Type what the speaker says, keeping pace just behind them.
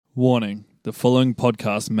Warning, the following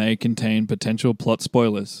podcast may contain potential plot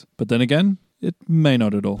spoilers, but then again, it may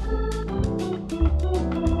not at all.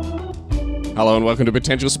 Hello and welcome to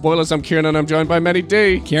Potential Spoilers. I'm Kieran and I'm joined by Matty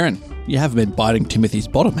D. Kieran, you haven't been biting Timothy's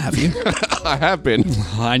bottom, have you? I have been.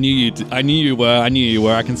 I knew you were.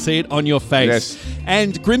 I can see it on your face. Yes.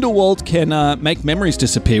 And Grindelwald can make memories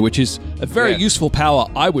disappear, which is a very useful power,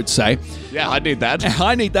 I would say. Yeah, I need that.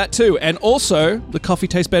 I need that too. And also, the coffee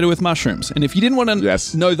tastes better with mushrooms. And if you didn't want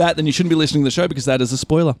to know that, then you shouldn't be listening to the show because that is a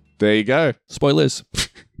spoiler. There you go. Spoilers.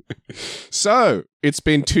 So, it's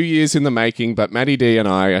been 2 years in the making, but Matty D and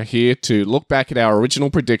I are here to look back at our original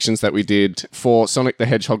predictions that we did for Sonic the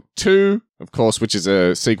Hedgehog 2, of course, which is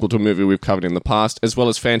a sequel to a movie we've covered in the past, as well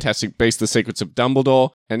as Fantastic Beasts: The Secrets of Dumbledore.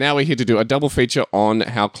 And now we're here to do a double feature on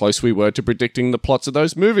how close we were to predicting the plots of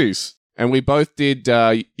those movies. And we both did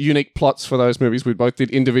unique plots for those movies. We both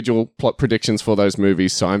did individual plot predictions for those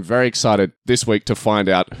movies. So I'm very excited this week to find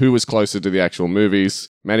out who was closer to the actual movies.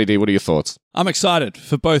 Matty D, what are your thoughts? I'm excited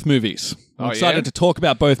for both movies. I'm excited to talk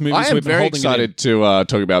about both movies. I am very excited to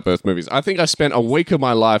talk about both movies. I think I spent a week of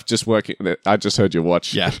my life just working. I just heard you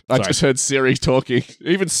watch. Yeah, I just heard Siri talking.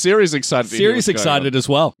 Even Siri's excited. Siri's excited as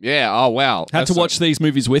well. Yeah. Oh, wow. Had to watch these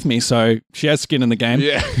movies with me, so she has skin in the game.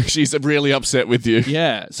 Yeah, she's really upset with you.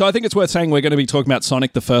 Yeah. So I think it's worth saying we're going to be talking about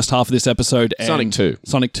Sonic the first half of this episode. And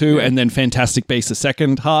Sonic 2, and then Fantastic Beasts the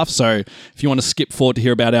second half. So if you want to skip forward to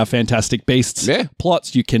hear about our Fantastic Beasts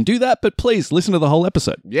plots, you can do that. But please listen to the whole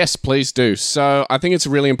episode. Yes, please do. So I think it's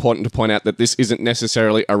really important to point out that this isn't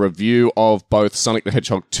necessarily a review of both Sonic the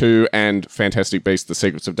Hedgehog 2 and Fantastic Beasts: The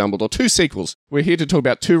Secrets of Dumbledore. Two sequels. We're here to talk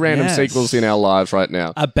about two random sequels in our lives right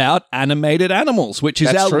now. About animated animals, which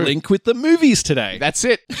is link with the movies today. That's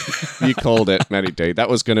it. You called it, Matty D. That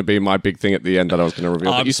was going to be my big thing at the end that I was going to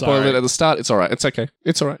reveal. But you spoiled it at the start. It's all right. It's okay.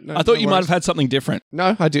 It's all right. No, I thought you might have had something different.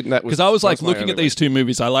 No, I didn't. Because I was like looking at these two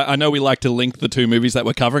movies. I know we like to link the two movies that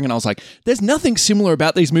we're covering, and I was like, there's nothing similar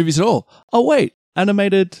about these movies at all. Oh, wait.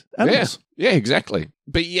 Animated animals. Yeah, exactly.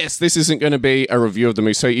 But yes, this isn't going to be a review of the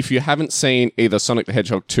movie. So if you haven't seen either Sonic the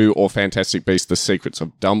Hedgehog 2 or Fantastic Beasts: The Secrets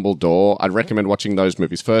of Dumbledore, I'd recommend watching those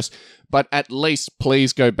movies first. But at least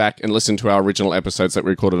please go back and listen to our original episodes that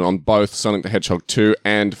we recorded on both Sonic the Hedgehog 2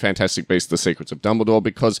 and Fantastic Beasts: The Secrets of Dumbledore,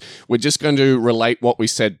 because we're just going to relate what we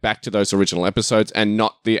said back to those original episodes and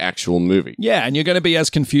not the actual movie. Yeah, and you're going to be as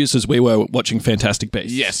confused as we were watching Fantastic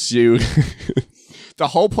Beasts. Yes, you... The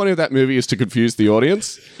whole point of that movie is to confuse the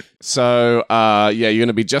audience. So, you're going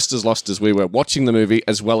to be just as lost as we were watching the movie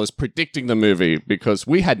as well as predicting the movie, because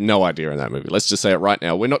we had no idea in that movie. Let's just say it right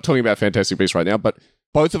now. We're not talking about Fantastic Beasts right now, but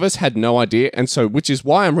both of us had no idea. And so, which is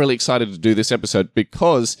why I'm really excited to do this episode,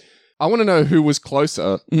 because I want to know who was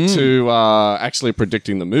closer to actually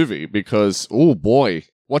predicting the movie, because, oh boy,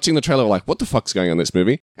 watching the trailer, we're like, what the fuck's going on in this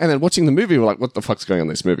movie? And then watching the movie, we're like, what the fuck's going on in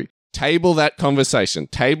this movie? Table that conversation,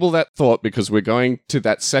 table that thought, because we're going to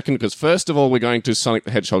that second, because first of all, we're going to Sonic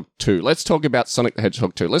the Hedgehog 2. Let's talk about Sonic the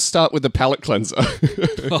Hedgehog 2. Let's start with the palate cleanser.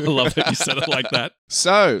 I love that you said it like that.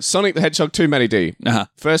 So, Sonic the Hedgehog 2, Matty D.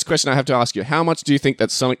 First question I have to ask you, how much do you think that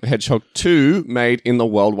Sonic the Hedgehog 2 made in the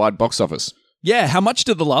worldwide box office? Yeah, how much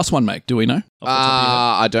did the last one make? Do we know?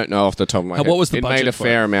 I don't know off the top of my head. What was the budget? It made a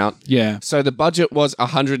fair amount. Yeah. So the budget was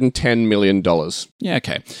 $110 million. Yeah,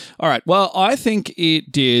 okay. All right. Well, I think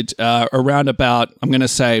it did around about, I'm going to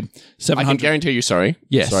say 700. I can guarantee you, sorry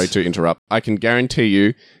to interrupt. I can guarantee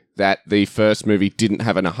you that the first movie didn't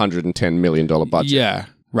have an $110 million budget. Yeah,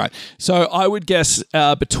 right. So I would guess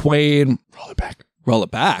between... Roll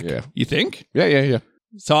it back? Yeah. You think? Yeah.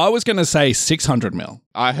 So I was going to say 600 mil.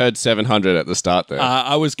 I heard 700 at the start there.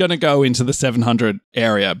 I was going to go into the 700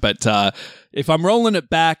 area, but if I'm rolling it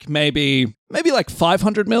back, maybe like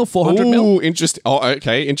 500 mil, 400 mil. Ooh, interesting. Oh,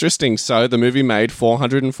 okay, interesting. So the movie made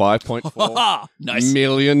 $405.4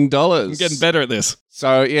 million. I'm getting better at this.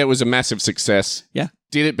 So yeah, it was a massive success. Yeah.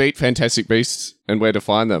 Did it beat Fantastic Beasts and Where to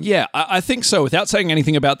Find Them? Yeah, I think so. Without saying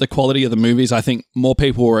anything about the quality of the movies, I think more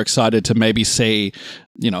people were excited to maybe see,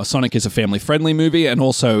 Sonic is a family-friendly movie, and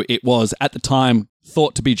also it was, at the time,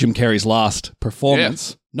 thought to be Jim Carrey's last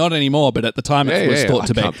performance. Yeah. Not anymore, but at the time it was thought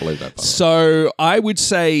to be. I can't believe that. So I would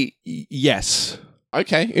say yes.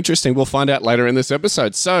 Okay, interesting. We'll find out later in this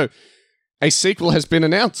episode. So a sequel has been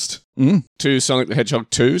announced to Sonic the Hedgehog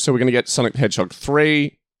 2. So we're going to get Sonic the Hedgehog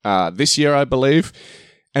 3 this year, I believe.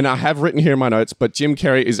 And I have written here in my notes, but Jim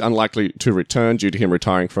Carrey is unlikely to return due to him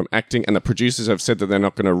retiring from acting, and the producers have said that they're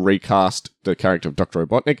not going to recast the character of Dr.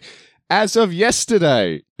 Robotnik. As of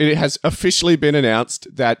yesterday, it has officially been announced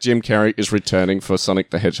that Jim Carrey is returning for Sonic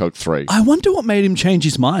the Hedgehog 3. I wonder what made him change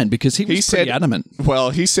his mind, because he was pretty adamant. Well,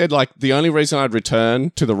 he said, like, the only reason I'd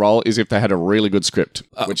return to the role is if they had a really good script,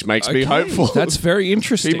 which makes me hopeful. That's very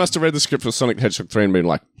interesting. He must have read the script for Sonic the Hedgehog 3 and been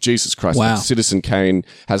like, Jesus Christ, wow. Citizen Kane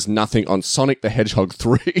has nothing on Sonic the Hedgehog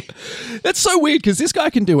 3. That's so weird, because this guy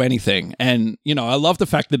can do anything. And, you know, I love the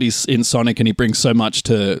fact that he's in Sonic and he brings so much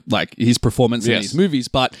to, like, his performance in these movies,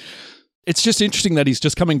 but it's just interesting that he's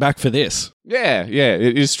just coming back for this. Yeah,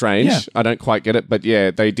 it is strange. Yeah. I don't quite get it, but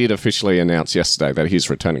yeah, they did officially announce yesterday that he's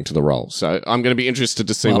returning to the role. So I'm going to be interested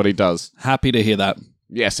to see what he does. Happy to hear that.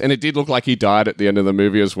 Yes, and it did look like he died at the end of the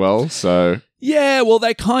movie as well, so... Yeah, well,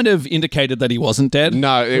 they kind of indicated that he wasn't dead.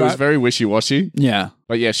 No, it was very wishy-washy. Yeah.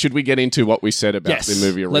 But yeah, should we get into what we said about the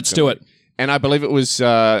movie originally? Let's do it. And I believe it was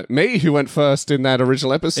me who went first in that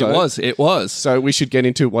original episode. It was. So we should get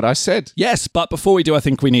into what I said. Yes, but before we do, I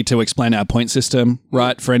think we need to explain our point system,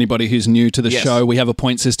 right? For anybody who's new to the show, we have a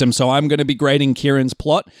point system. So I'm going to be grading Kieran's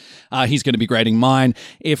plot. He's going to be grading mine.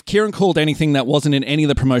 If Kieran called anything that wasn't in any of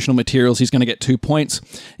the promotional materials, he's going to get 2 points.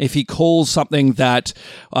 If he calls something that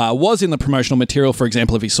was in the promotional material, for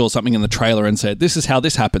example, if he saw something in the trailer and said, this is how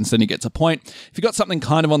this happens, then he gets a point. If he got something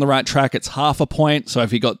kind of on the right track, it's half a point. So if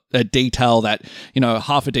he got a detail that, you know,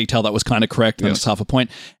 half a detail that was kind of correct, then it's half a point.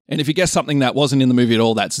 And if you guess something that wasn't in the movie at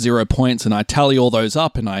all, that's 0 points. And I tally all those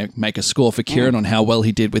up and I make a score for Kieran on how well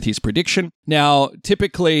he did with his prediction. Now,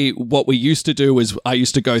 typically what we used to do is I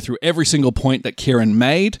used to go through every single point that Kieran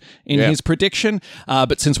made in his prediction.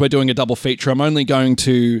 But since we're doing a double feature, I'm only going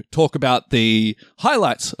to talk about the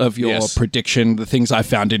highlights of your prediction, the things I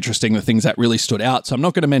found interesting, the things that really stood out. So I'm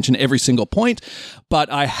not going to mention every single point,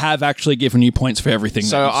 but I have actually given you points for everything.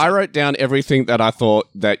 So I wrote down everything that I thought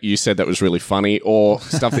that you said that was really funny, or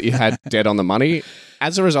stuff that you had dead on the money.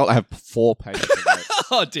 As a result, I have 4 pages of notes.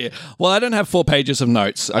 Oh, dear. Well, I don't have 4 pages of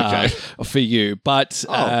notes for you, but...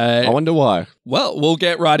 I wonder why. Well, we'll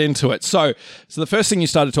get right into it. So the first thing you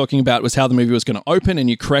started talking about was how the movie was going to open, and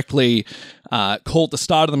you correctly called the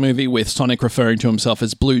start of the movie with Sonic referring to himself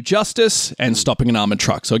as Blue Justice and stopping an armored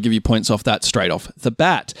truck. So I'll give you points off that straight off the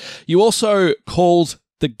bat. You also called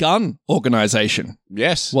the gun organization.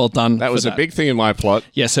 Yes. Well done. That was a big thing in my plot.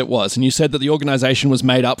 Yes, it was. And you said that the organization was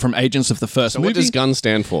made up from agents of the first movie. What does gun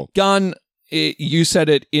stand for? Gun, you said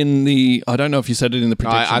it in the... I don't know if you said it in the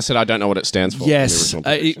prediction. I said I don't know what it stands for. Yes.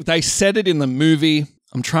 They said it in the movie.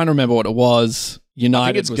 I'm trying to remember what it was. United. I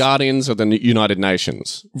think it's Guardians of the United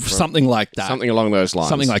Nations. Something like that. Something along those lines.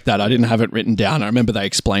 Something like that. I didn't have it written down. I remember they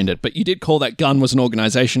explained it. But you did call that gun was an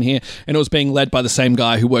organization here, and it was being led by the same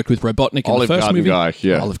guy who worked with Robotnik in the first movie.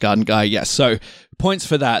 Olive Garden guy, yes. So points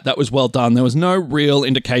for that. That was well done. There was no real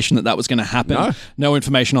indication that that was going to happen. No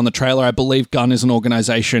information on the trailer. I believe Gun is an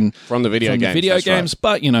organization from the video games.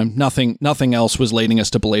 But, you know, nothing else was leading us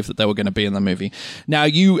to believe that they were going to be in the movie. Now,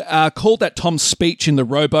 you called that Tom's speech in the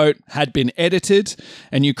rowboat had been edited,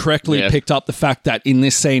 and you correctly picked up the fact that in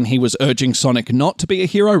this scene he was urging Sonic not to be a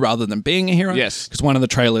hero rather than being a hero. Yes. Because one of the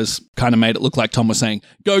trailers kind of made it look like Tom was saying,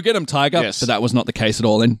 go get him, Tiger. Yes. But that was not the case at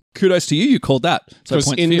all. And kudos to you. You called that.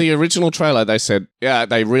 Because in the original trailer, they said,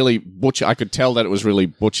 they really butchered. I could tell that it was really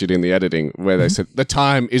butchered in the editing where they said, the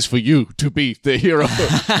time is for you to be the hero.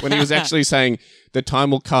 When he was actually saying, the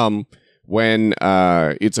time will come when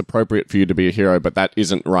it's appropriate for you to be a hero, but that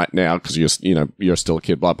isn't right now because you're still a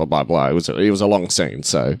kid, blah, blah, blah, blah. It was a long scene,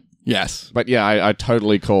 so... Yes. But yeah, I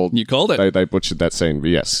totally called... You called it. They butchered that scene, but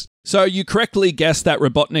yes. So you correctly guessed that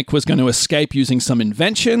Robotnik was going to escape using some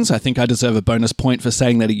inventions. I think I deserve a bonus point for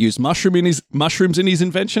saying that he used mushrooms in his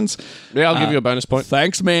inventions. Yeah, I'll give you a bonus point.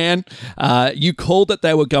 Thanks, man. You called that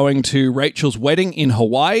they were going to Rachel's wedding in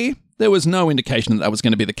Hawaii. There was no indication that was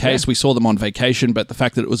going to be the case. We saw them on vacation, but the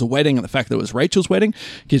fact that it was a wedding and the fact that it was Rachel's wedding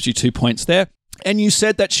gives you 2 points there. And you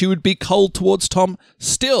said that she would be cold towards Tom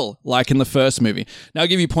still, like in the first movie. Now, I'll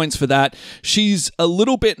give you points for that. She's a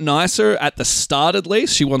little bit nicer at the start, at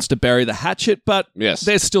least. She wants to bury the hatchet, but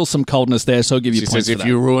there's still some coldness there, so I'll give you points for that. She says, if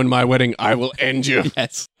you ruin my wedding, I will end you.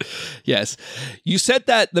 Yes. You said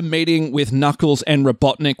that the meeting with Knuckles and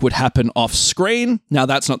Robotnik would happen off-screen. Now,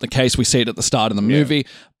 that's not the case. We see it at the start of the movie.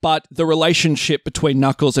 But the relationship between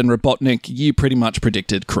Knuckles and Robotnik, you pretty much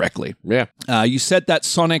predicted correctly. Yeah. You said that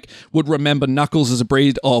Sonic would remember Knuckles as a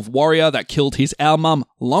breed of warrior that killed his owl mum,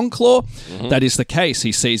 Longclaw. Mm-hmm. That is the case.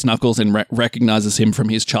 He sees Knuckles and recognizes him from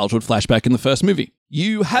his childhood flashback in the first movie.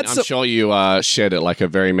 You had I'm sure you shed it like a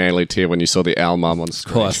very manly tear when you saw the owl mum on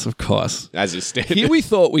screen. Of course. As is standard. Here we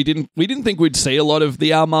thought we didn't think we'd see a lot of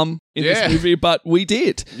the owl mum in this movie, but we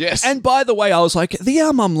did. Yes. And by the way, I was like, the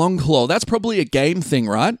owl mum Longclaw, that's probably a game thing,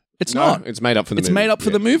 right? It's not. It's made up for the movie. It's made up for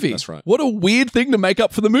the movie. That's right. What a weird thing to make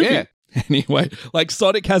up for the movie. Yeah. Anyway, like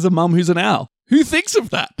Sonic has a mum who's an owl. Who thinks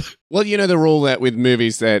of that? Well, you know the rule that with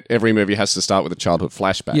movies that every movie has to start with a childhood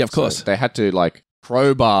flashback. Yeah, of course. So they had to like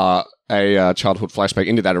crowbar a childhood flashback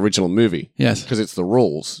into that original movie. Yes. Because it's the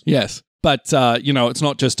rules. Yes. But, it's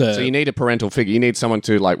not just a... So you need a parental figure. You need someone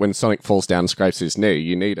to, like, when Sonic falls down and scrapes his knee,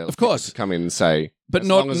 you need Of course. to come in and say, but as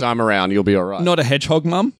long as I'm around, you'll be all right. Not a hedgehog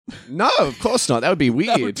mum? No, of course not. That would be weird.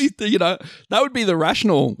 That would be, that would be the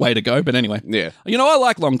rational way to go. But anyway. Yeah. I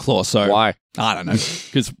like Longclaw, so... Why? I don't know.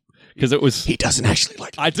 Because it was... He doesn't actually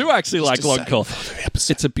like... I do actually like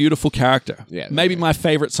Longclaw. It's a beautiful character. Yeah. Maybe my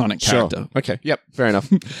favorite Sonic character. Sure. Okay. Yep. Fair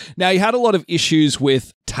enough. Now, you had a lot of issues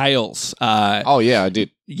with Tails. Oh, yeah, I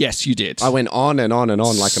did. Yes, you did. I went on and on and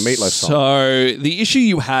on like a Meatloaf song. So the issue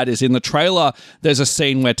you had is in the trailer, there's a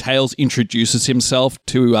scene where Tails introduces himself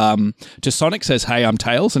to Sonic, says, "Hey, I'm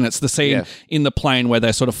Tails," and it's the scene in the plane where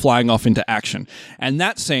they're sort of flying off into action. And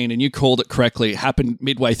that scene, and you called it correctly, happened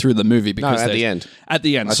midway through the movie. Because at the end. At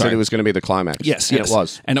the end, I said it was going to be the climax. Yes, and yes. it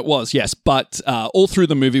was. And it was, yes. But all through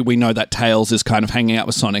the movie, we know that Tails is kind of hanging out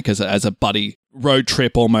with Sonic as a buddy road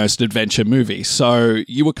trip, almost adventure movie. So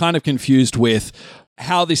you were kind of confused with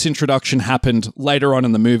how this introduction happened later on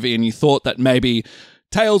in the movie, and you thought that maybe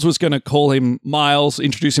Tails was going to call him Miles,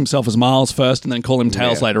 introduce himself as Miles first, and then call him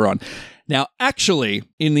Tails later on. Now, actually,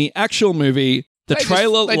 in the actual movie, the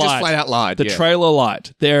trailer lied. They just flat out lied. The trailer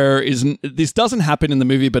lied. This doesn't happen in the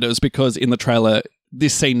movie, but it was because in the trailer,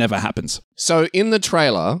 this scene never happens. So in the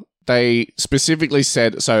trailer, they specifically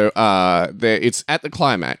said, it's at the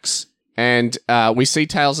climax, and we see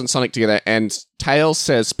Tails and Sonic together, and Tails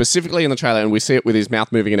says specifically in the trailer, and we see it with his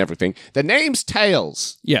mouth moving and everything, the name's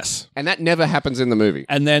Tails. Yes. And that never happens in the movie.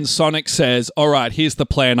 And then Sonic says, all right, here's the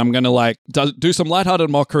plan. I'm going to do some lighthearted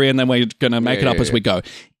mockery, and then we're going to make it up as we go.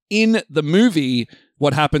 In the movie,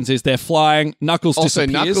 what happens is they're flying, Knuckles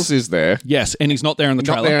disappears. Also, Knuckles is there. Yes, and he's not there in the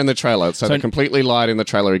trailer. Not there in the trailer, so they completely lied in the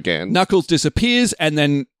trailer again. Knuckles disappears, and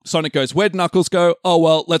then Sonic goes, where'd Knuckles go? Oh,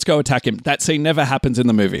 well, let's go attack him. That scene never happens in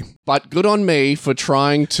the movie. But good on me for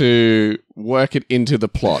trying to work it into the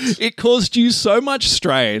plot. It caused you so much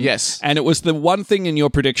strain. Yes. And it was the one thing in your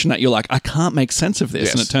prediction that you're like, I can't make sense of this.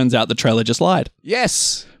 Yes. And it turns out the trailer just lied.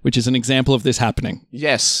 Yes. Which is an example of this happening.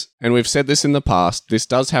 Yes. And we've said this in the past. This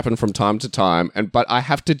does happen from time to time, but I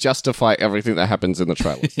have to justify everything that happens in the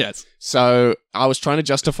trailer. Yes. So I was trying to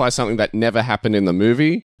justify something that never happened in the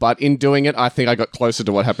movie, but in doing it, I think I got closer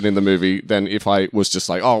to what happened in the movie than if I was just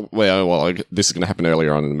like, oh, well, this is going to happen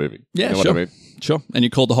earlier on in the movie. Yeah, you know sure. What I mean? Sure. And you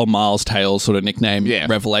called the whole Miles Tails sort of nickname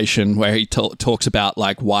revelation where he talks about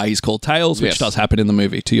like why he's called Tails, which does happen in the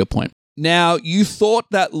movie, to your point. Now, you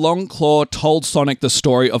thought that Longclaw told Sonic the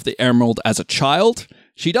story of the Emerald as a child.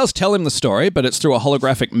 She does tell him the story, but it's through a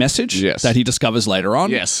holographic message that he discovers later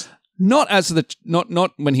on. Yes. Not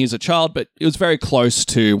when he's a child, but it was very close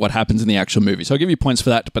to what happens in the actual movie. So I'll give you points for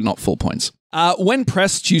that, but not full points. When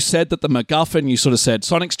pressed, you said that the MacGuffin, you sort of said,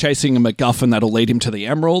 Sonic's chasing a MacGuffin that'll lead him to the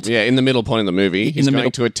Emerald. Yeah, in the middle point of the movie, he's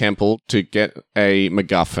going to a temple to get a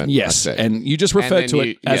MacGuffin. Yes, and you just referred to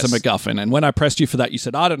it as a MacGuffin. And when I pressed you for that, you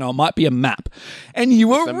said, I don't know, it might be a map. And you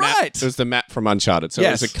were right. It was the map from Uncharted. So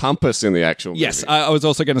it was a compass in the actual movie. Yes, I was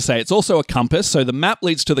also going to say, it's also a compass. So the map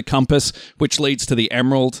leads to the compass, which leads to the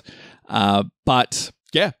Emerald. But...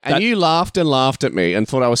 yeah. And you laughed and laughed at me and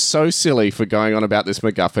thought I was so silly for going on about this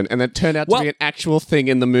MacGuffin, and it turned out to be an actual thing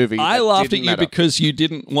in the movie. I laughed at you because you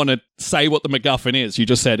didn't want to say what the MacGuffin is. You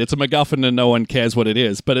just said it's a MacGuffin and no one cares what it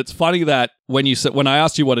is. But it's funny that when I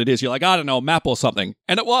asked you what it is, you're like, I don't know, a map or something.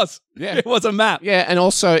 And it was. Yeah. It was a map. Yeah, and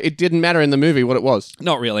also it didn't matter in the movie what it was.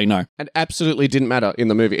 Not really, no. It absolutely didn't matter in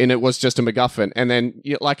the movie, and it was just a MacGuffin. And then,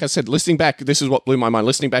 like I said, listening back, this is what blew my mind.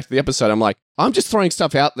 Listening back to the episode, I'm like, I'm just throwing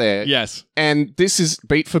stuff out there. Yes. And this is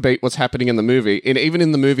beat for beat what's happening in the movie. And even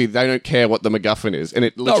in the movie, they don't care what the MacGuffin is. And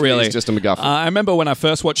it literally is just a MacGuffin. I remember when I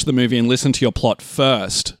first watched the movie and listened to your plot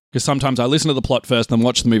first, because sometimes I listen to the plot first, then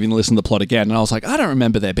watch the movie and listen to the plot again. And I was like, I don't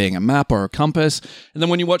remember there being a map or a compass. And then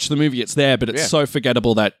when you watch the movie, it's there, but it's so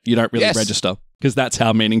forgettable that you don't really register, because that's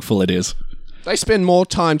how meaningful it is. They spend more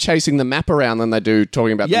time chasing the map around than they do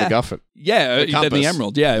talking about the MacGuffin. Yeah, than the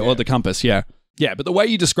Emerald. Yeah, or the compass, yeah. Yeah, but the way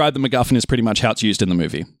you describe the MacGuffin is pretty much how it's used in the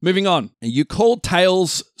movie. Moving on. You called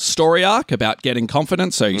Tails' story arc about getting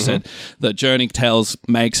confidence. So you said the journey Tails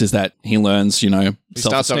makes is that he learns, he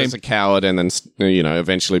starts off as a coward and then,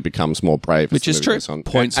 eventually becomes more brave. Which is true.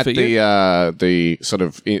 Points for you. The sort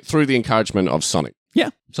of, through the encouragement of Sonic. Yeah,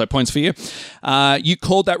 so points for you. You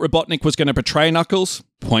called that Robotnik was going to betray Knuckles.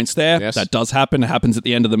 Points there. Yes. That does happen. It happens at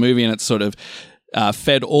the end of the movie, and it's sort of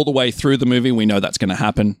fed all the way through the movie. We know that's going to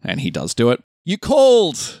happen, and he does do it. You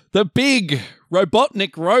called the big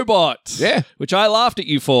Robotnik robot, which I laughed at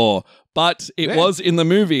you for, but it was in the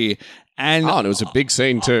movie. And Oh, and it was a big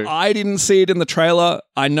scene too. I didn't see it in the trailer.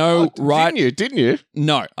 I know, right? Didn't you?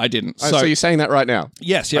 No, I didn't. Oh, so you're saying that right now?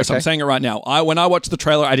 Yes, Okay. I'm saying it right now. When I watched the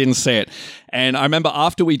trailer, I didn't see it. And I remember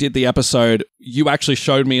after we did the episode, you actually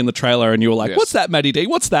showed me in the trailer and you were like, Yes. what's that, Matty D?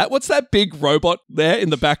 What's that? What's that big robot there in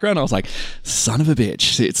the background? I was like, son of a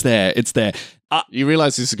bitch. It's there. It's there. You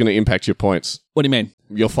realize this is going to impact your points. What do you mean?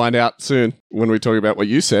 You'll find out soon when we talk about what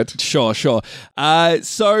you said. Sure. So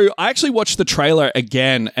I actually watched the trailer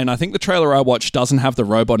again, and I think the trailer I watched doesn't have the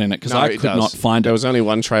robot in it because I could not find There it. was only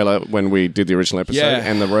one trailer when we did the original episode, Yeah.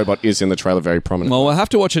 and the robot is in the trailer very prominently. Well, we'll have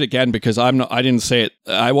to watch it again because I didn't see it.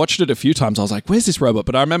 I watched it a few times. I was like, "Where's this robot?"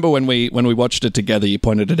 But I remember when we watched it together, you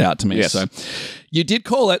pointed it out to me. Yes. So you did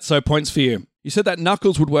call it. So points for you. You said that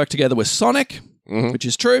Knuckles would work together with Sonic. Which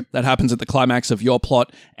is true. That happens at the climax of your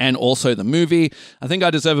plot and also the movie. I think I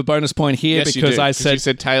deserve a bonus point here Yes, you because do, I 'cause said you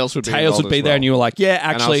said Tails would be Tails involved would be as there, well. and you were like, "Yeah, And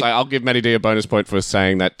I was actually." like, I'll give Matty D a bonus point for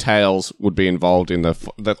saying that Tails would be involved in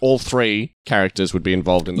that all three characters would be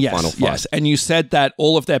involved in the final fight. Yes, and you said that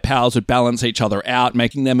all of their powers would balance each other out,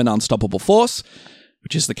 making them an unstoppable force,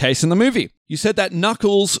 which is the case in the movie. You said that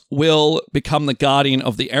Knuckles will become the guardian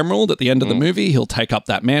of the Emerald at the end of the movie. He'll take up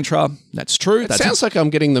that mantra. That's true. It sounds like I'm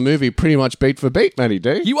getting the movie pretty much beat for beat, Matty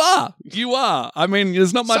D. You are. I mean,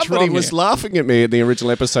 there's not much Somebody wrong was here. laughing at me in the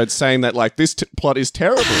original episode saying that like this plot is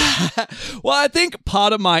terrible. Well, I think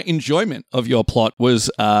part of my enjoyment of your plot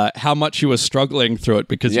was how much you were struggling through it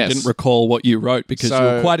because Yes. you didn't recall what you wrote because you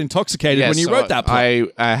were quite intoxicated when you wrote that plot.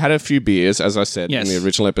 I had a few beers, as I said Yes. in the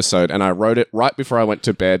original episode, and I wrote it right before I went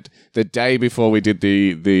to bed, the day before we did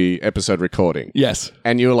the episode recording. Yes.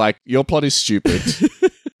 And you were like, your plot is stupid.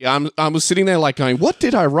 I was sitting there like going, what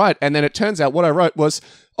did I write? And then it turns out what I wrote was,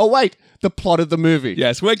 oh wait, the plot of the movie.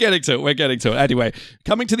 Yes, we're getting to it. Anyway,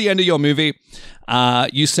 coming to the end of your movie,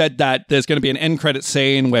 you said that there's going to be an end credit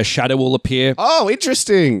scene where Shadow will appear, Oh,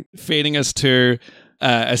 interesting. feeding us to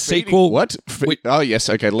a sequel. What? Oh, yes.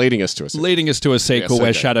 Okay. Leading us to a sequel. Leading us to a sequel Yes, where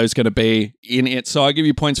okay. Shadow's going to be in it. So I give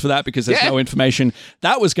you points for that because there's Yeah. no information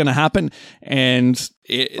that was going to happen, and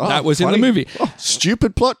that was in funny. the movie. Oh,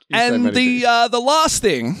 stupid plot. you say, And Matty D. the last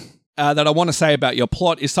thing that I want to say about your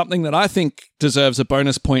plot is something that I think deserves a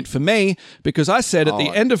bonus point for me because I said at the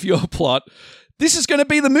end of your plot, this is going to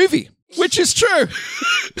be the movie, which is true.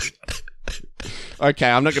 Okay,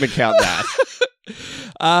 I'm not going to count that.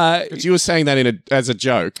 'Cause you were saying that as a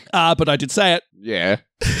joke. But I did say it. Yeah.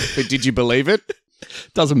 But did you believe it?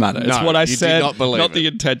 Doesn't matter. It's No, what I you did said, not believe the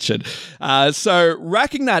it. intention. So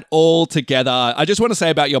racking that all together, I just want to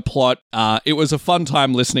say about your plot, it was a fun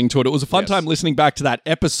time listening to it. It was a fun time listening back to that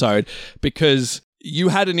episode because you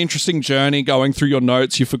had an interesting journey going through your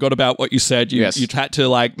notes. You forgot about what you said. You had to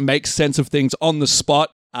like make sense of things on the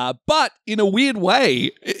spot. But in a weird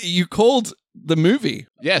way, you called the movie.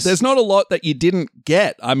 Yes. There's not a lot that you didn't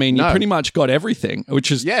get. I mean, you No. pretty much got everything,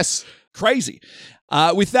 which is Yes. crazy.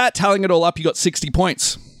 With that, tallying it all up, you got 60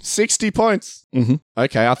 points. 60 points. Mm-hmm.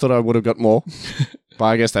 Okay, I thought I would have got more. But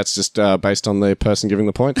I guess that's just based on the person giving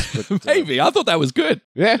the points. But, Maybe. I thought that was good.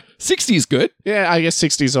 yeah. 60 is good. Yeah, I guess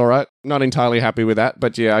 60 is all right. Not entirely happy with that.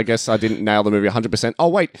 But yeah, I guess I didn't nail the movie 100%. Oh,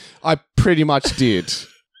 wait. I pretty much did.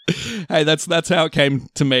 Hey, that's how it came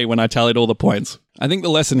to me when I tallied all the points. I think the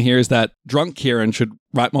lesson here is that drunk Kieran should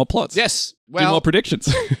write more plots. Yes. Do more Well,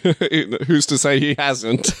 predictions. who's to say he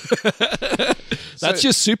hasn't? That's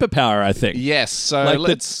your superpower, I think. Yes. So Like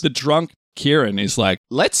let's the drunk Kieran is like,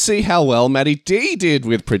 let's see how well Matty D did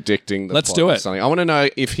with predicting the Let's plot do of it. something. I want to know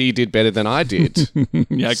if he did better than I did.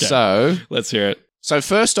 yeah, okay. So Let's hear it. So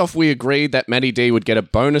first off, we agreed that Matty D would get a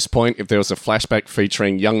bonus point if there was a flashback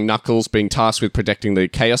featuring young Knuckles being tasked with protecting the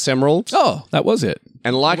Chaos Emeralds. Oh, that was it.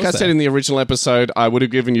 And like I was said that? in the original episode, I would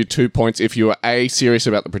have given you 2 points if you were A, serious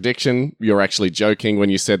about the prediction, you're actually joking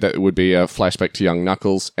when you said that it would be a flashback to young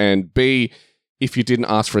Knuckles, and B, if you didn't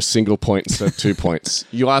ask for a single point instead of 2 points.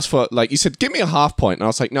 You asked for, like, you said, give me a half point. And I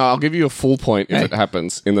was like, no, I'll give you a full point if it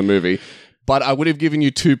happens in the movie. But I would have given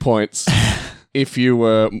you 2 points if you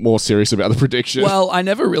were more serious about the prediction. Well, I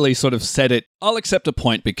never really sort of said it. I'll accept a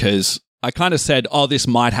point because I kind of said, oh, this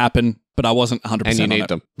might happen, but I wasn't 100% and you on need it.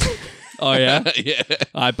 them. Oh, yeah? Yeah.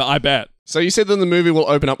 I bet. So you said that the movie will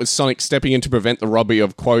open up with Sonic stepping in to prevent the robbery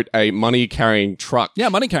of, quote, a money-carrying truck. Yeah,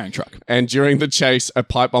 money carrying truck. And during the chase, a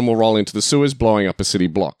pipe bomb will roll into the sewers, blowing up a city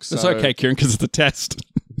block. So, It's okay, Kieran, because it's a test.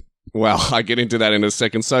 Well, I get into that in a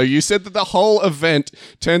second. So you said that the whole event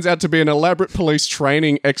turns out to be an elaborate police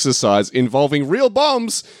training exercise involving real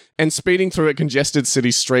bombs and speeding through a congested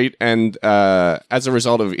city street. And as a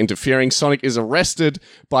result of interfering, Sonic is arrested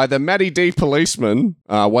by the Matty D policeman,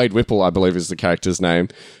 Wade Whipple, I believe is the character's name,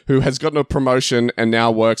 who has gotten a promotion and now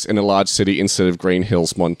works in a large city instead of Green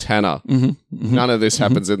Hills, Montana. None of this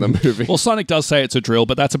happens in the movie. Well, Sonic does say it's a drill,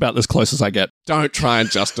 but that's about as close as I get. Don't try and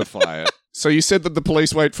justify it. So you said that the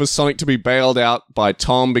police wait for Sonic to be bailed out by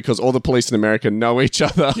Tom because all the police in America know each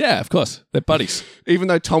other. Yeah, of course. They're buddies. Even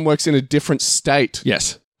though Tom works in a different state.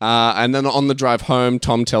 Yes. And then on the drive home,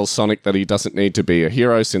 Tom tells Sonic that he doesn't need to be a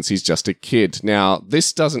hero since he's just a kid. Now,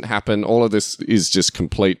 this doesn't happen. All of this is just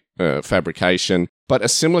complete fabrication. But a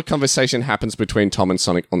similar conversation happens between Tom and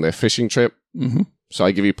Sonic on their fishing trip. So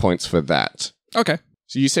I give you points for that. Okay.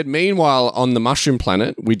 So you said, meanwhile, on the Mushroom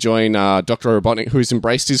Planet, we join Dr. Robotnik, who's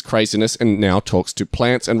embraced his craziness and now talks to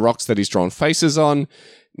plants and rocks that he's drawn faces on.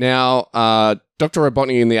 Now, Dr.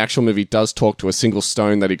 Robotnik in the actual movie does talk to a single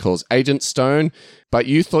stone that he calls Agent Stone, but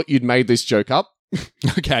you thought you'd made this joke up.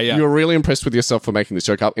 Okay, yeah. You were really impressed with yourself for making this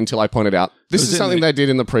joke up until I pointed out this is something they did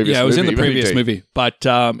in the previous movie. Yeah, it was in the previous movie, but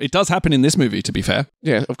it does happen in this movie, to be fair.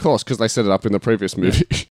 Yeah, of course, because they set it up in the previous movie.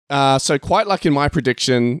 So quite like in my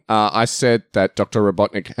prediction, I said that Dr.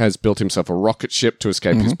 Robotnik has built himself a rocket ship to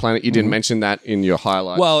escape his planet. You didn't mention that in your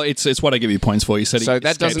highlight. Well, it's what I give you points for. You said so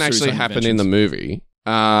that doesn't actually happen in the movie.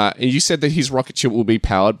 You said that his rocket ship will be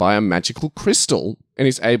powered by a magical crystal, and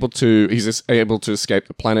he's able to escape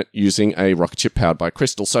the planet using a rocket ship powered by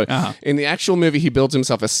crystal. So in the actual movie, he builds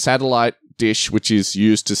himself a satellite dish, which is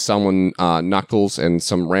used to summon Knuckles and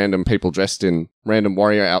some random people dressed in random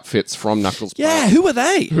warrior outfits from Knuckles. Yeah, who are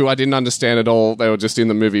they? Who I didn't understand at all. They were just in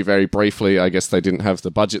the movie very briefly. I guess they didn't have the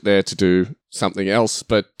budget there to do something else.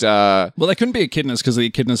 But well, they couldn't be echidnas because the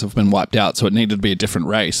echidnas have been wiped out, so it needed to be a different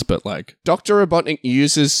race. But like, Dr. Robotnik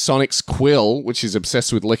uses Sonic's quill, which he's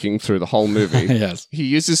obsessed with licking through the whole movie. Yes, he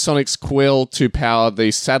uses Sonic's quill to power the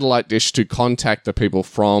satellite dish to contact the people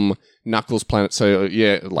from Knuckles' planet. So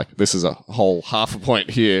yeah, like this is a whole half a point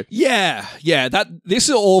here. Yeah. That this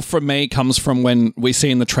all from me comes from when we see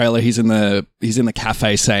in the trailer he's in the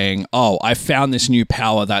cafe saying, "Oh, I found this new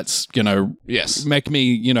power that's make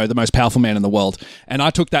me the most powerful man in the world." And I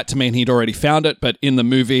took that to mean he'd already found it, but in the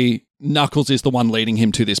movie, Knuckles is the one leading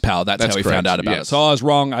him to this power. That's how he found out about it. So I was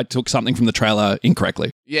wrong. I took something from the trailer incorrectly.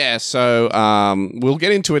 Yeah, so we'll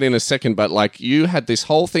get into it in a second, but like you had this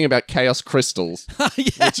whole thing about chaos crystals,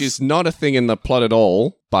 yes. which is not a thing in the plot at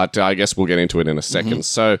all, but I guess we'll get into it in a second.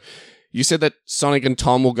 So you said that Sonic and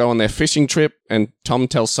Tom will go on their fishing trip, and Tom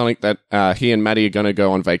tells Sonic that he and Matty are going to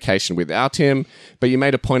go on vacation without him, but you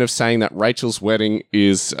made a point of saying that Rachel's wedding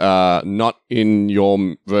is not in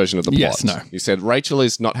your version of the plot. Yes, no. You said Rachel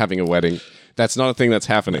is not having a wedding. That's not a thing that's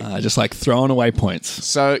happening. Just like throwing away points.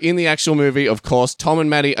 So in the actual movie, of course, Tom and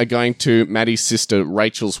Matty are going to Matty's sister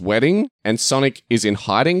Rachel's wedding, and Sonic is in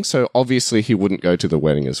hiding, so obviously he wouldn't go to the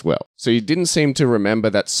wedding as well. So you didn't seem to remember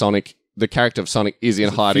that Sonic, the character of Sonic, is in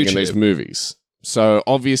hiding in these movies. So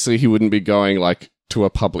obviously he wouldn't be going like to a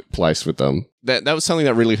public place with them. That was something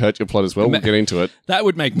that really hurt your plot as well. We'll get into it. That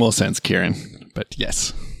would make more sense, Kieran. But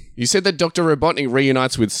yes. You said that Dr. Robotnik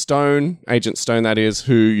reunites with Stone, Agent Stone that is,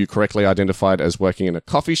 who you correctly identified as working in a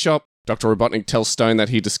coffee shop. Dr. Robotnik tells Stone that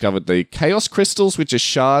he discovered the Chaos Crystals, which are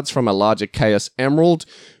shards from a larger Chaos Emerald,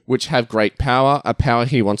 which have great power, a power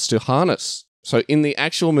he wants to harness. So in the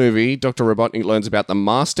actual movie, Dr. Robotnik learns about the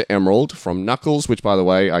Master Emerald from Knuckles, which, by the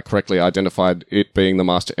way, I correctly identified it being the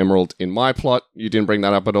Master Emerald in my plot. You didn't bring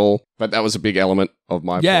that up at all, but that was a big element of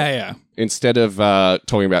my plot. Yeah. Instead of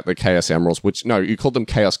talking about the Chaos Emeralds, you called them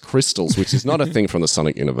Chaos Crystals, which is not a thing from the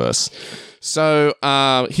Sonic universe. So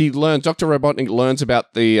Dr. Robotnik learns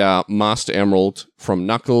about the Master Emerald from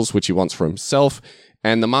Knuckles, which he wants for himself.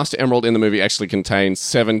 And the Master Emerald in the movie actually contains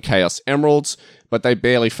 7 Chaos Emeralds, but they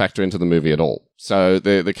barely factor into the movie at all. So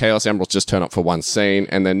the Chaos Emeralds just turn up for one scene,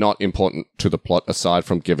 and they're not important to the plot aside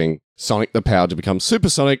from giving Sonic the power to become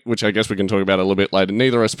Supersonic, which I guess we can talk about a little bit later.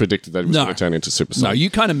 Neither of us predicted that he was going to turn into Supersonic. No, you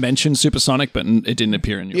kind of mentioned Supersonic, but it didn't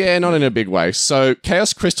appear in your... Yeah, not in a big way. So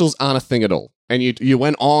Chaos Crystals aren't a thing at all. And you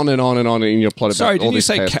went on and on and on in your plot about all these...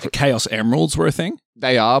 Sorry, didn't you say Chaos Emeralds were a thing?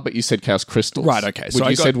 They are, but you said Chaos Crystals. Right, okay. Which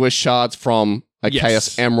you said were shards from a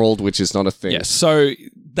Chaos Emerald, which is not a thing. Yes, so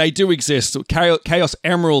they do exist. Chaos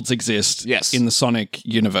Emeralds exist in the Sonic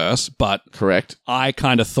universe, but... Correct. I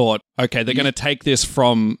kind of thought, okay, they're going to take this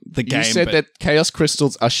from the game. You said that Chaos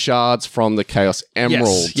Crystals are shards from the Chaos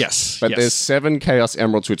Emerald. Yes. But there's 7 Chaos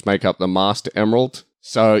Emeralds which make up the Master Emerald.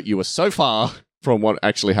 So you were so far from what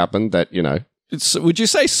actually happened that, would you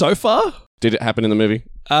say so far? Did it happen in the movie?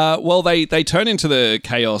 Well, they turn into the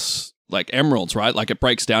Chaos, like, emeralds, right? Like, it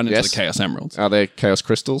breaks down into the Chaos emeralds. Are they Chaos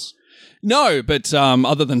crystals? No, but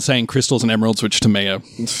other than saying crystals and emeralds, which to me are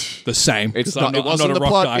the same. It's not. It wasn't the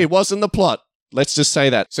plot. Guy. It wasn't the plot. Let's just say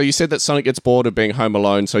that. So you said that Sonic gets bored of being home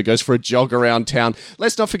alone, so he goes for a jog around town.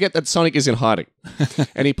 Let's not forget that Sonic is in hiding.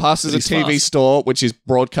 And he passes a TV store, which is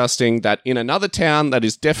broadcasting that in another town that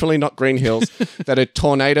is definitely not Green Hills, that a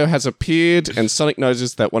tornado has appeared, and Sonic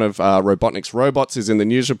notices that one of Robotnik's robots is in the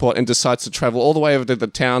news report and decides to travel all the way over to the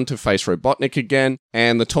town to face Robotnik again.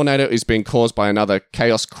 And the tornado is being caused by another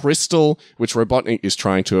Chaos Crystal, which Robotnik is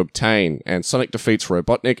trying to obtain. And Sonic defeats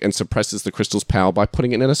Robotnik and suppresses the crystal's power by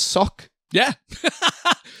putting it in a sock. Yeah,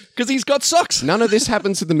 because he's got socks. None of this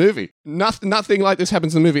happens in the movie. Nothing like this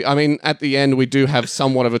happens in the movie. I mean, at the end, we do have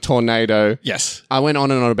somewhat of a tornado. Yes. I went on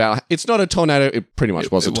and on about it's not a tornado. It pretty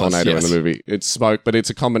much was a tornado in the movie. It's smoke, but it's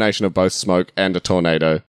a combination of both smoke and a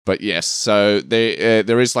tornado. But yes, so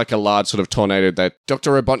there is like a large sort of tornado that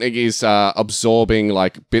Dr. Robotnik is absorbing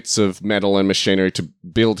like bits of metal and machinery to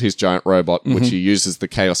build his giant robot, which he uses the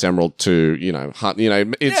Chaos Emerald to, hunt.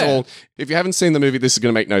 It's all. If you haven't seen the movie, this is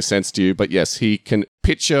going to make no sense to you. But yes, he can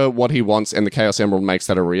picture what he wants, and the Chaos Emerald makes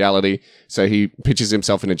that a reality. So he pictures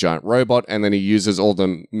himself in a giant robot, and then he uses all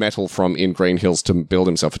the metal from in Green Hills to build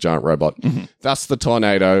himself a giant robot. Thus the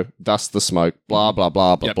tornado, thus the smoke. Blah blah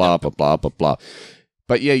blah blah blah blah blah blah blah.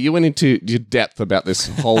 But yeah, you went into your depth about this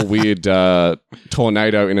whole weird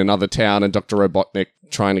tornado in another town and Dr. Robotnik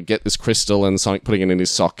trying to get this crystal and Sonic putting it in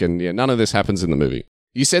his sock. And yeah, none of this happens in the movie.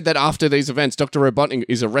 You said that after these events, Dr. Robotnik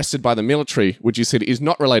is arrested by the military, which you said is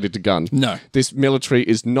not related to Gunn. No. This military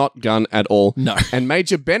is not Gunn at all. No. And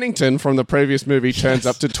Major Bennington from the previous movie turns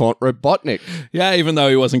up to taunt Robotnik. Yeah, even though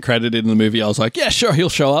he wasn't credited in the movie, I was like, yeah, sure, he'll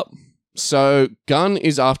show up. So, Gunn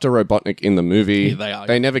is after Robotnik in the movie. Yeah, they are.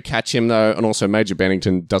 They never catch him, though, and also Major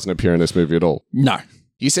Bennington doesn't appear in this movie at all. No.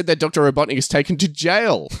 You said that Dr. Robotnik is taken to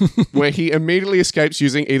jail, where he immediately escapes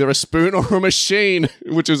using either a spoon or a machine,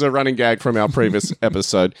 which was a running gag from our previous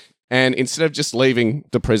episode. And instead of just leaving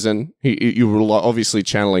the prison, you were obviously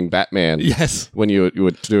channeling Batman. Yes. When you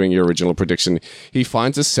were doing your original prediction. He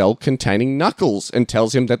finds a cell containing Knuckles and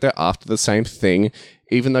tells him that they're after the same thing,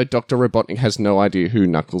 even though Dr. Robotnik has no idea who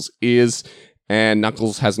Knuckles is, and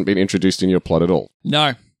Knuckles hasn't been introduced in your plot at all.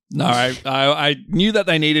 No, I knew that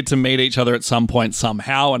they needed to meet each other at some point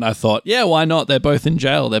somehow, and I thought, yeah, why not? They're both in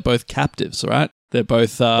jail. They're both captives, right? They're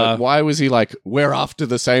both... But why was he like, we're after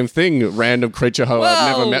the same thing, random creature who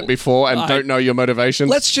I've never met before and don't know your motivations?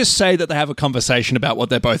 Let's just say that they have a conversation about what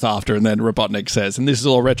they're both after, and then Robotnik says, and this is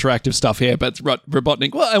all retroactive stuff here, but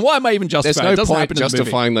Robotnik... Well, and why am I even justifying? There's no point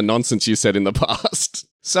justifying the nonsense you said in the past.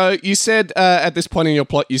 So you said at this point in your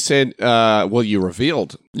plot, you said, you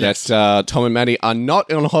revealed that Tom and Maddie are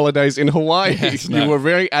not on holidays in Hawaii. Yes, no. You were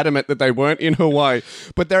very adamant that they weren't in Hawaii,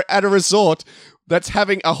 but they're at a resort that's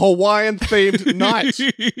having a Hawaiian-themed night.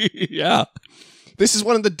 Yeah. This is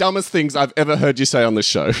one of the dumbest things I've ever heard you say on this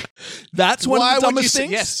show. That's one of the dumbest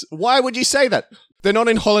things? Yes. Why would you say that? They're not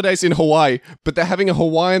in holidays in Hawaii, but they're having a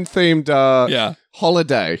Hawaiian-themed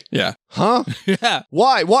holiday. Yeah. Huh? Yeah.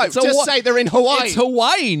 Why? Just say they're in Hawaii. It's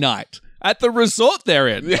Hawaii night at the resort they're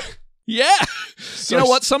in. Yeah. Yeah. So, you know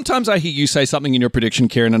what? Sometimes I hear you say something in your prediction,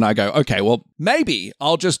 Kieran, and I go, okay, well, maybe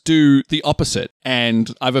I'll just do the opposite,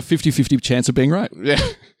 and I have a 50-50 chance of being right. Yeah.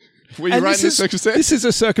 Were you right in this circumstance? This is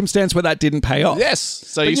a circumstance where that didn't pay off. Yes.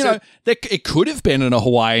 So but you said... it could have been in a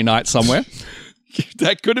Hawaii night somewhere.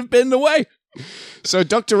 That could have been the way. So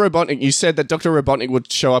Dr. Robotnik, you said that Dr. Robotnik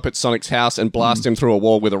would show up at Sonic's house and blast him through a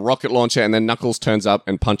wall with a rocket launcher, and then Knuckles turns up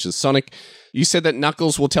and punches Sonic. You said that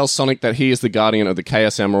Knuckles will tell Sonic that he is the guardian of the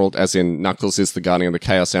Chaos Emerald, as in Knuckles is the guardian of the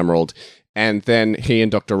Chaos Emerald, and then he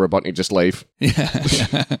and Dr. Robotnik just leave.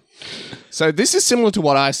 Yeah. So this is similar to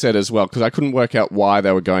what I said as well, because I couldn't work out why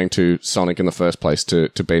they were going to Sonic in the first place to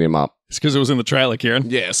beat him up. It's because it was in the trailer, Kieran.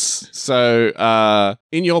 Yes. So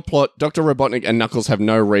in your plot, Dr. Robotnik and Knuckles have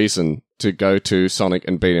no reason to go to Sonic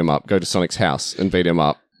and beat him up, go to Sonic's house and beat him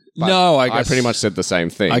up. But no, I guess... I pretty much said the same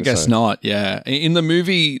thing. I guess not, yeah. In the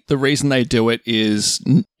movie, the reason they do it is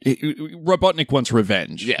Robotnik wants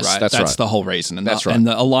revenge, yes, right? That's right. the whole reason. And that's right. And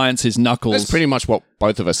the alliance is Knuckles. That's pretty much what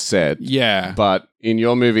both of us said. Yeah. But in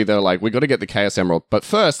your movie, they're like, we got to get the Chaos Emerald. But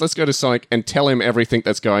first, let's go to Sonic and tell him everything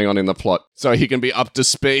that's going on in the plot so he can be up to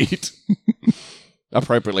speed.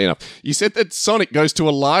 Appropriately enough. You said that Sonic goes to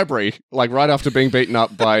a library, like right after being beaten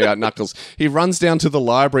up by Knuckles. He runs down to the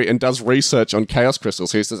library and does research on Chaos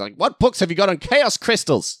Crystals. He says, like, what books have you got on Chaos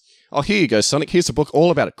Crystals? Oh, here you go, Sonic. Here's a book all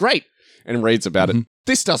about it. Great. And reads about it.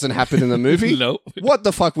 This doesn't happen in the movie. No. What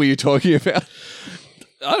the fuck were you talking about?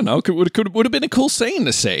 I don't know. Would have been a cool scene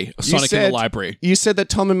to see Sonic in the library. You said that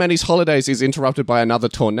Tom and Manny's holidays is interrupted by another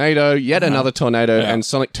tornado, yet another tornado, and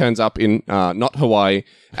Sonic turns up in not Hawaii,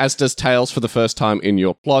 as does Tails for the first time in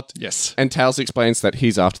your plot. Yes. And Tails explains that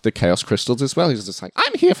he's after the Chaos Crystals as well. He's just like,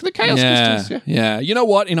 I'm here for the Chaos Crystals. Yeah. You know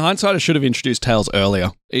what? In hindsight, I should have intrduced Tails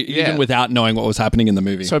earlier, even without knowing what was happening in the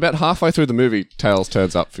movie. So about halfway through the movie, Tails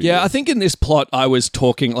turns up for you. Yeah, I think in this plot, I was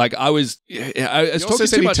talking, like, I was You talking also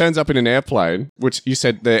said too he much. turns up in an airplane, which you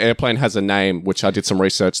said the airplane has a name, which I did some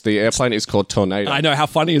research. The airplane is called Tornado. I know, how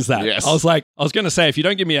funny is that? Yes. I was going to say, if you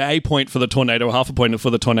don't give me an A point for the tornado or half a point for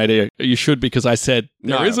the tornado, you should, because I said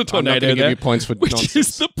there is a tornado I'm not gonna there, give you points for which nonsense.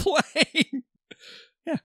 is the plane.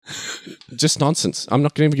 Just nonsense. I'm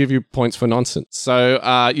not going to give you points for nonsense.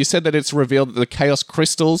 So you said that it's revealed that the Chaos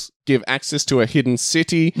Crystals give access to a hidden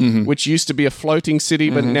city, which used to be a floating city,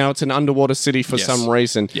 but now it's an underwater city for some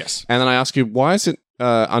reason. Yes. And then I asked you, why is it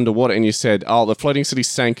underwater? And you said, the floating city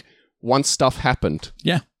sank once stuff happened.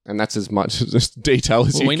 Yeah. And that's as much detail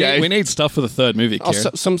as you gave. We need stuff for the third movie,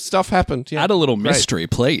 Kieran. Some stuff happened. Yeah. Add a little mystery,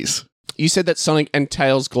 please. You said that Sonic and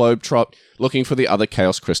Tails globetrot looking for the other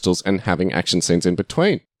Chaos Crystals and having action scenes in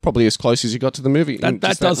between. Probably as close as you got to the movie. That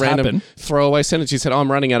does happen. Throwaway sentence. You said,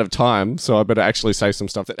 I'm running out of time, so I better actually say some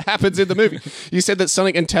stuff that happens in the movie. You said that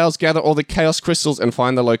Sonic and Tails gather all the Chaos Crystals and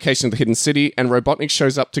find the location of the hidden city, and Robotnik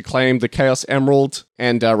shows up to claim the Chaos Emerald,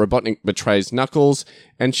 and Robotnik betrays Knuckles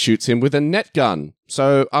and shoots him with a net gun.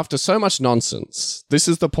 So after so much nonsense, this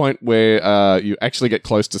is the point where you actually get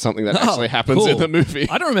close to something that actually happens in the movie.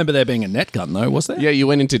 I don't remember there being a net gun, though, was there? Yeah, you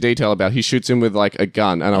went into detail about he shoots him with like a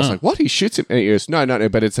gun, and I was like, what? He shoots him? And he goes, no,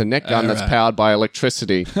 but it's a net gun that's powered by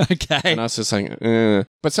electricity. Okay. And I was just saying,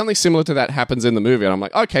 But something similar to that happens in the movie, and I'm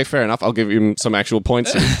like, okay, fair enough. I'll give him some actual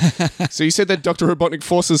points. So you said that Dr. Robotnik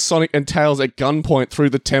forces Sonic and Tails at gunpoint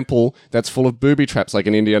through the temple that's full of booby traps like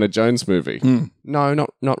an Indiana Jones movie. No,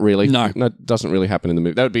 not really. No. That doesn't really happen in the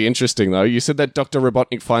movie. That would be interesting, though. You said that Dr.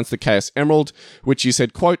 Robotnik finds the Chaos Emerald, which you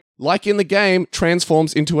said, quote, like in the game,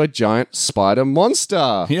 transforms into a giant spider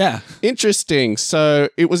monster. Yeah. Interesting. So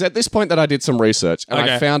it was at this point that I did some research, and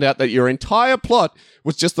I found out that your entire plot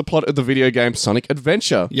was just the plot of the video game Sonic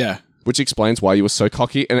Adventure. Yeah. Which explains why you were so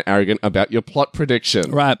cocky and arrogant about your plot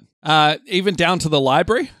prediction. Right. Even down to the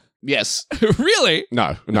library? Yes. Really?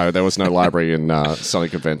 No, there was no library in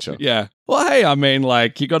Sonic Adventure. Yeah. Well, hey, I mean,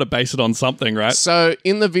 like, you got to base it on something, right? So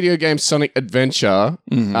in the video game Sonic Adventure,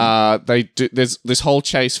 there's this whole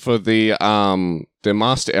chase for the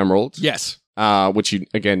Master Emerald. Yes. Which you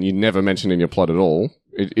never mentioned in your plot at all.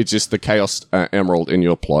 It's just the Chaos Emerald in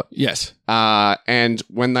your plot. Yes. And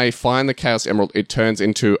when they find the Chaos Emerald, it turns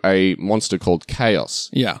into a monster called Chaos.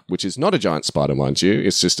 Yeah. Which is not a giant spider, mind you.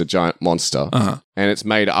 It's just a giant monster. And it's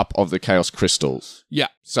made up of the Chaos Crystals. Yeah.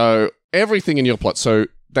 So everything in your plot. So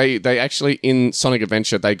they actually, in Sonic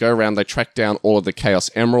Adventure, they go around, they track down all of the Chaos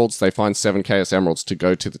Emeralds. They find 7 Chaos Emeralds to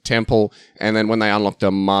go to the temple. And then when they unlock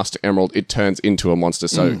the Master Emerald, it turns into a monster.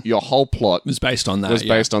 So your whole plot was based on that. Was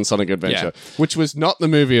based on Sonic Adventure, which was not the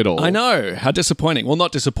movie at all. I know. How disappointing. Well,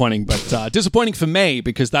 not disappointing, but disappointing for me,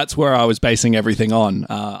 because that's where I was basing everything on.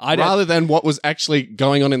 Rather than what was actually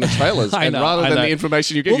going on in the trailers. Rather than the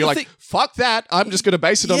information you get, you're like, fuck that. I'm just going to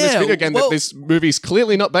base it on this video game that this movie's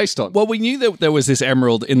clearly not based on. Well, we knew that there was this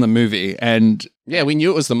emerald in the movie, and yeah, we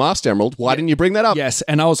knew it was the Master Emerald. Why didn't you bring that up? Yes,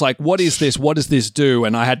 and I was like, what is this? What does this do?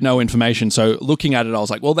 And I had no information. So looking at it, I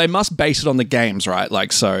was like, well, they must base it on the games, right?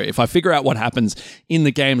 Like, so if I figure out what happens in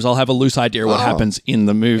the games, I'll have a loose idea of what happens in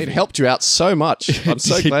the movie. It helped you out so much. I'm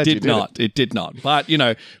so glad you did it. It did not. But,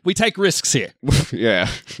 we take risks here. Yeah,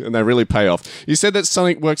 and they really pay off. You said that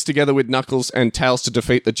Sonic works together with Knuckles and Tails to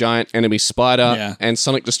defeat the giant enemy spider, and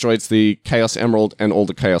Sonic destroys the Chaos Emerald and all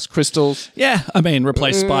the Chaos Crystals. Yeah, I mean,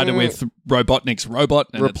 replace Spider with Robotnik's robot.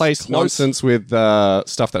 And replace nonsense with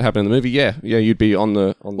stuff that happened in the movie. Yeah, you'd be on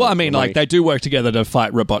the... Well, I mean, like, they do work together to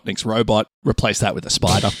fight Robotnik's robot. Replace that with a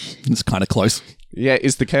spider. It's kind of close. Yeah,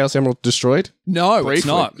 is the Chaos Emerald destroyed? No, it's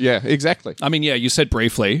not. Yeah, exactly. I mean, yeah, you said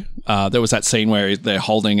briefly. There was that scene where they're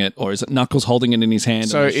holding it, or is it Knuckles holding it in his hand?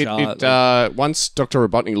 So once Dr.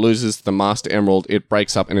 Robotnik loses the Master Emerald, it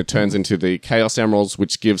breaks up and it turns into the Chaos Emeralds,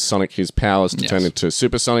 which gives Sonic his powers to turn into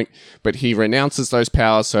Super Sonic. But he renounces those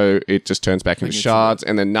powers, so it just turns back into shards,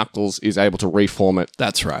 and then Knuckles is able to reform it.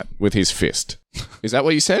 That's right. With his fist. Is that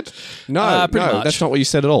what you said? No, pretty much. That's not what you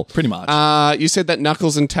said at all. Pretty much. You said that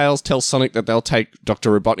Knuckles and Tails tell Sonic that they'll take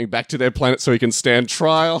Dr. Robotnik back to their planet so he can stand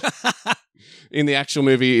trial. In the actual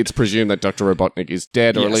movie, it's presumed that Dr. Robotnik is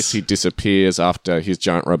dead, or at Yes. least he disappears after his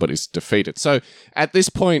giant robot is defeated. So at this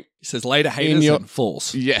point, He says later haters and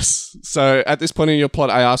false. yes. So at this point in your plot,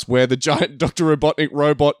 I asked where the giant Dr. Robotnik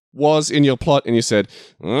robot was in your plot, and you said,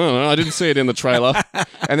 "Oh, I didn't see it in the trailer."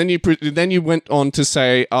 And then you went on to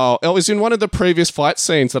say, "Oh, it was in one of the previous fight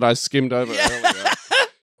scenes that I skimmed over earlier,"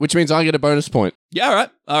 which means I get a bonus point. Yeah,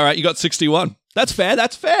 all right. You got 61. That's fair.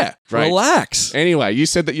 Great. Relax. Anyway, you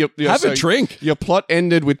said that Have a drink. Your plot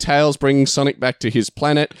ended with Tails bringing Sonic back to his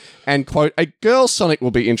planet, and quote, a girl Sonic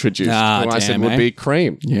will be introduced. Ah, and I said damn, would eh? be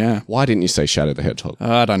Cream. Yeah. Why didn't you say Shadow the Hedgehog?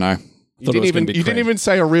 I don't know. You didn't even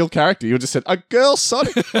say a real character. You just said a girl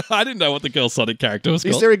Sonic. I didn't know what the girl Sonic character was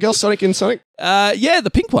called. Is there a girl Sonic in Sonic? Yeah,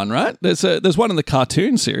 the pink one, right? There's one in the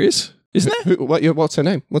cartoon series, isn't there? What's her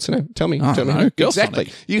name? Tell me. I Tell don't me. know. Girl Exactly.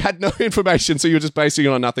 Sonic. You had no information, so you were just basing it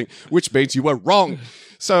on nothing, which means you were wrong.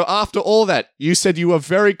 So after all that, you said you were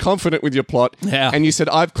very confident with your plot. Yeah. And you said,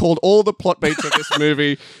 I've called all the plot beats of this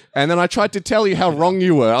movie. And then I tried to tell you how wrong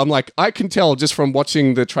you were. I'm like, I can tell just from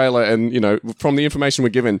watching the trailer and, from the information we're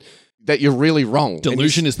given that you're really wrong.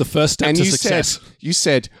 Delusion is the first step to success. You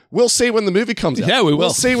said, we'll see when the movie comes out. Yeah, we will. We'll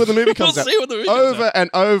see when the movie comes out. We'll see when the movie comes over out. and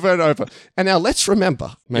over and over. And now let's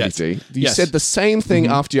remember, Matty Yes. D, you Yes. said the same thing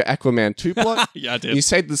after your Aquaman 2 plot. Yeah, I did. You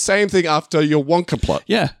said the same thing after your Wonka plot.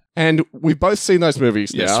 Yeah. And we've both seen those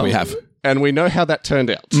movies Yes, now. we have. And we know how that turned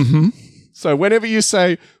out. Mm-hmm. So whenever you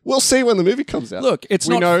say, we'll see when the movie comes out. Look,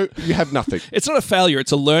 we know you have nothing. It's not a failure.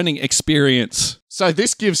 It's a learning experience. So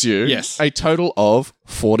this gives you Yes. a total of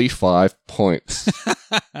 45 points.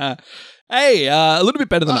 Hey, a little bit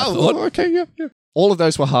better than I thought. Okay, yeah. All of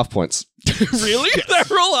those were half points. Really? They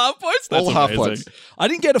were all half points? That's All half amazing. points. I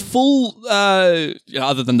didn't get a full,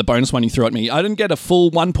 other than the bonus one you threw at me, I didn't get a full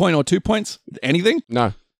 1 point or 2 points. Anything?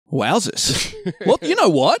 No. Wowzers. Well, you know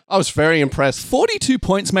what? I was very impressed. 42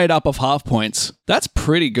 points made up of half points. That's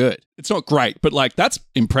pretty good. It's not great, but that's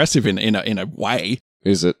impressive in a way.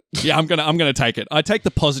 Is it? Yeah, I'm gonna take it. I take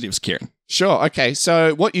the positives, Kieran. Sure. Okay.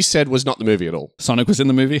 So what you said was not the movie at all. Sonic was in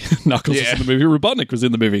the movie. Knuckles was Yeah. in the movie. Robotnik was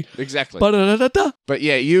in the movie. Exactly. Ba-da-da-da-da. But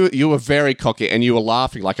yeah, you were very cocky and you were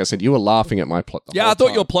laughing. Like I said, you were laughing at my plot. Yeah, I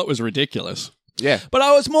thought your plot was ridiculous. Yeah. But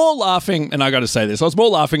I was more laughing, and I got to say this, I was more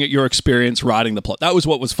laughing at your experience writing the plot. That was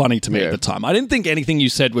what was funny to me Yeah. at the time. I didn't think anything you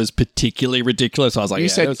said was particularly ridiculous. I was like, You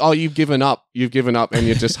yeah, said, it was- "Oh, you've given up, and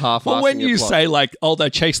you're just half." Well, when you say they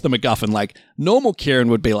chase the MacGuffin, normal Kieran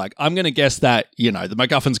would be like, I'm going to guess that, the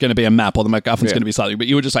MacGuffin's going to be a map or the MacGuffin's going to be something. But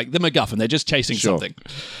you were just like, the MacGuffin, they're just chasing something.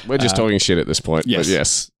 we're just talking shit at this point. yes. But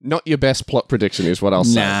yes, not your best plot prediction is what I'll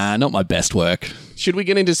say. Nah, not my best work. Should we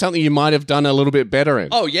get into something you might have done a little bit better in?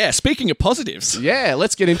 Oh, yeah. Speaking of positives. Yeah,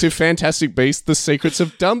 let's get into Fantastic Beasts: The Secrets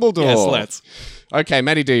of Dumbledore. Yes, let's. Okay,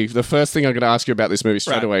 Matty D, the first thing I'm going to ask you about this movie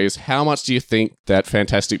straight Right. away is how much do you think that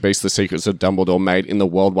Fantastic Beasts: The Secrets of Dumbledore made in the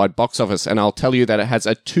worldwide box office? And I'll tell you that it has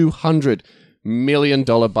a $200 million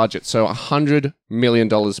budget, so $100 million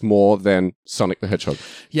more than Sonic the Hedgehog.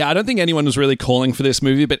 Yeah, I don't think anyone was really calling for this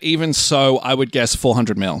movie, but even so, I would guess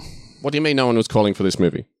 400 mil. What do you mean no one was calling for this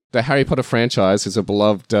movie? The Harry Potter franchise is a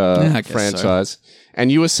beloved I guess franchise.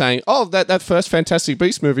 And you were saying, that first Fantastic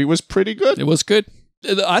Beasts movie was pretty good. It was good.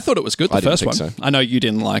 I thought it was good, the I didn't first think one. so. I know you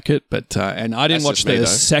didn't like it, but and I didn't That's watch just me, the though.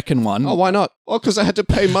 second one. Oh, why not? Oh, because I had to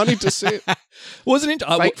pay money to see it. Wasn't it?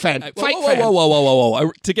 Fake fan. Whoa, Fake whoa, fan.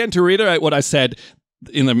 whoa. To reiterate what I said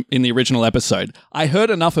in the original episode, I heard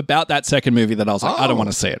enough about that second movie that I was like, I don't Oh. want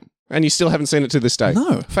to see it. And you still haven't seen it to this day.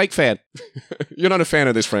 No. Fake fan. You're not a fan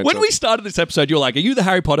of this franchise. When we started this episode, you were like, "Are you the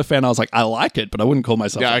Harry Potter fan?" I was like, "I like it, but I wouldn't call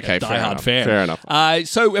myself Yeah, like okay, a fair diehard enough, fan." fair enough.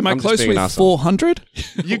 So, am I I'm just close being an with asshole. 400?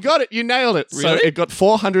 You got it. You nailed it. So Really? it got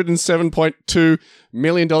 $407.2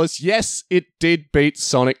 million. Yes, it did beat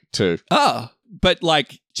Sonic 2. But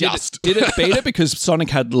Just. did it beat it because Sonic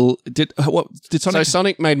had did So Sonic?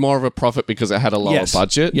 Sonic made more of a profit because it had a lower Yes.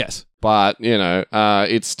 budget. Yes. But,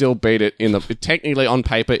 it still beat it technically on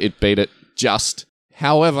paper, it beat it just.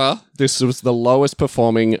 However, this was the lowest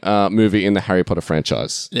performing movie in the Harry Potter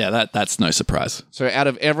franchise. Yeah, that's no surprise. So out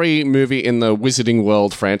of every movie in the Wizarding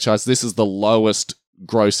World franchise, this is the lowest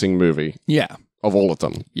grossing movie Yeah. of all of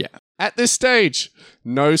them. Yeah. At this stage,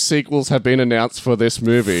 no sequels have been announced for this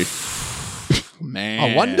movie. Man.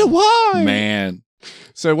 I wonder why. Man.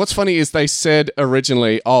 So what's funny is they said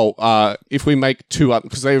originally, if we make two up,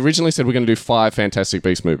 because they originally said we're going to do 5 Fantastic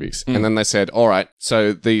Beasts movies. And then they said, all right,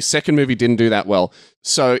 so the second movie didn't do that well.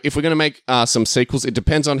 So if we're going to make some sequels, it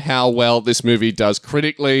depends on how well this movie does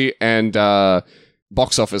critically and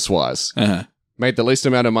box office wise. Uh-huh. Made the least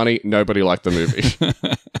amount of money, nobody liked the movie.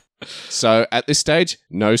 So at this stage,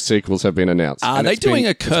 no sequels have been announced. Are And they it's been- doing a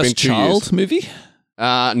it's been Cursed 2 Child years. movie?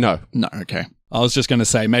 No. No, okay. I was just going to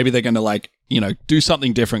say, maybe they're going to do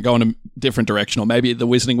something different, go in a different direction, or maybe the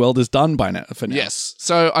Wizarding World is done by now. For now. Yes.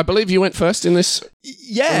 So I believe you went first in this.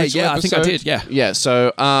 Yeah, I think I did. Yeah. Yeah.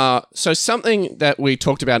 So, so something that we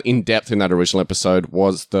talked about in depth in that original episode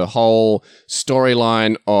was the whole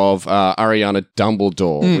storyline of Ariana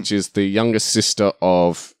Dumbledore, which is the younger sister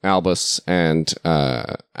of Albus and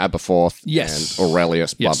Aberforth and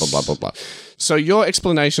Aurelius. Blah blah blah blah blah. So your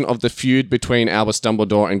explanation of the feud between Albus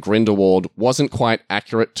Dumbledore and Grindelwald wasn't quite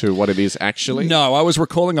accurate to what it is actually. No, I was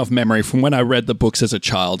recalling off memory from when I read the books as a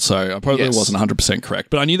child, so I probably wasn't 100%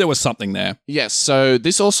 correct, but I knew there was something there. Yes, so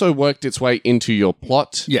this also worked its way into your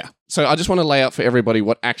plot. Yeah. So I just want to lay out for everybody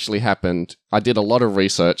what actually happened. I did a lot of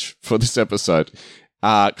research for this episode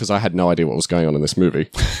because I had no idea what was going on in this movie.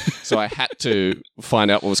 So I had to find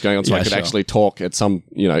out what was going on so I could actually talk at some,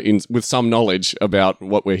 with some knowledge about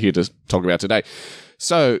what we're here to talk about today.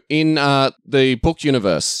 So in the book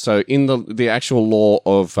universe, so in the actual lore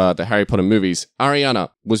of the Harry Potter movies, Ariana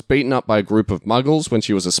was beaten up by a group of muggles when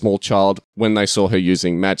she was a small child when they saw her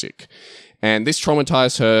using magic. And this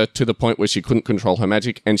traumatized her to the point where she couldn't control her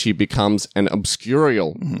magic, and she becomes an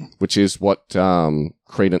obscurial, which is what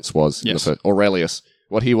Credence was, Aurelius.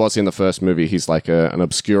 What he was in the first movie, he's like an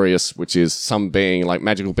obscurious, which is some being, like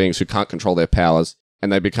magical beings who can't control their powers,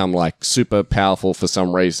 and they become like super powerful for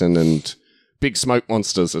some reason, and big smoke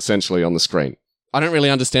monsters essentially on the screen. I don't really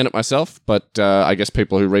understand it myself, but I guess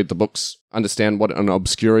people who read the books understand what an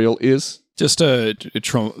obscurial is. Just a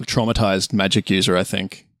traumatized magic user, I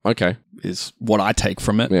think. Okay. Is what I take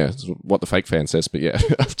from it. Yeah, it's what the fake fan says, but yeah,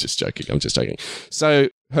 I'm just joking. So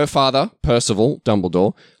her father, Percival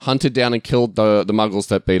Dumbledore, hunted down and killed the muggles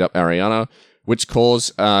that beat up Ariana, which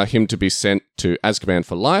caused him to be sent to Azkaban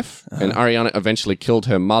for life. And Ariana eventually killed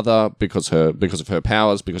her mother because of her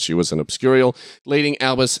powers, because she was an obscurial, leading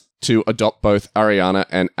Albus to adopt both Ariana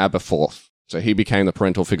and Aberforth. So he became the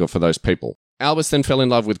parental figure for those people. Albus then fell in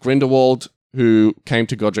love with Grindelwald, who came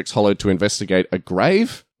to Godric's Hollow to investigate a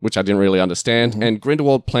grave, which I didn't really understand. And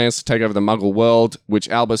Grindelwald plans to take over the Muggle world, which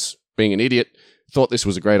Albus, being an idiot, thought this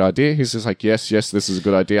was a great idea. He's just like, yes, this is a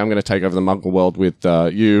good idea. I'm going to take over the Muggle world with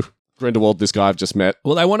you, Grindelwald, this guy I've just met.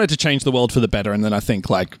 Well, they wanted to change the world for the better, and then I think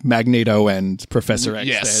like Magneto and Professor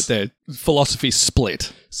X, their philosophy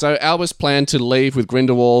split. So Albus planned to leave with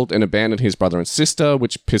Grindelwald and abandon his brother and sister,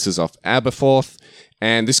 which pisses off Aberforth.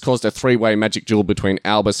 And this caused a three-way magic duel between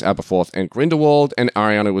Albus, Aberforth, and Grindelwald, and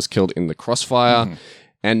Ariana was killed in the crossfire.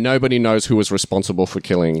 And nobody knows who was responsible for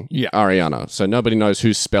killing Ariana. So nobody knows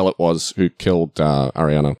whose spell it was who killed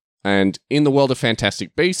Ariana. And in the world of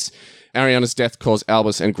Fantastic Beasts, Ariana's death caused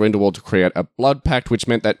Albus and Grindelwald to create a blood pact, which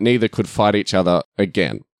meant that neither could fight each other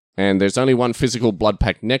again. And there's only one physical blood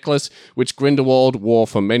pact necklace, which Grindelwald wore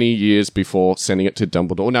for many years before sending it to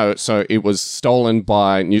Dumbledore. No, so it was stolen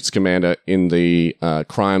by Newt Scamander in the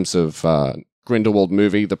Crimes of Grindelwald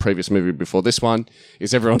movie, the previous movie before this one.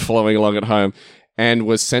 Is everyone following along at home? And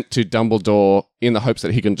was sent to Dumbledore in the hopes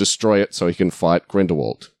that he can destroy it so he can fight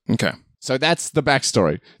Grindelwald. Okay. So that's the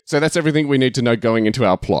backstory. So that's everything we need to know going into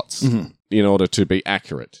our plots in order to be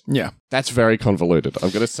accurate. Yeah. That's very convoluted, I'm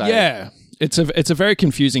going to say. Yeah. It's a very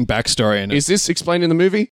confusing backstory. And is this explained in the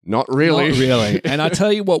movie? Not really. Not really. And I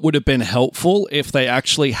tell you what would have been helpful if they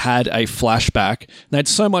actually had a flashback. They had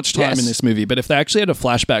so much time in this movie, but if they actually had a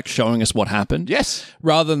flashback showing us what happened. Yes.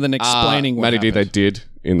 Rather than explaining what happened. Matty D, they did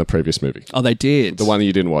in the previous movie. Oh, they did? The one that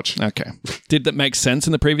you didn't watch. Okay. Did that make sense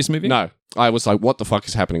in the previous movie? No. I was like, what the fuck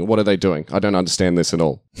is happening? What are they doing? I don't understand this at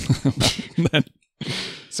all.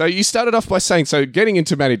 So you started off by saying, so getting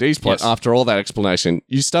into Matty D's plot after all that explanation,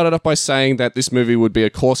 you started off by saying that this movie would be a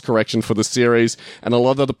course correction for the series, and a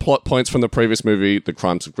lot of the plot points from the previous movie, The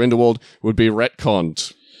Crimes of Grindelwald, would be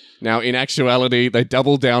retconned. Now, in actuality, they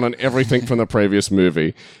doubled down on everything from the previous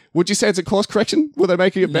movie. Would you say it's a course correction? Were they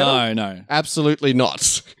making it better? No. Absolutely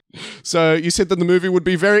not. So you said that the movie would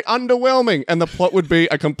be very underwhelming, and the plot would be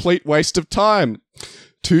a complete waste of time.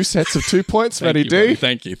 2 sets of 2 points, Matty D.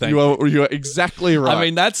 Thank you. You are exactly right. I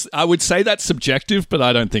mean, I would say that's subjective, but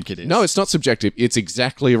I don't think it is. No, it's not subjective. It's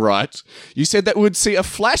exactly right. You said that we would see a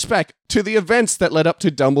flashback to the events that led up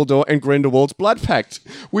to Dumbledore and Grindelwald's blood pact.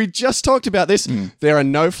 We just talked about this. There are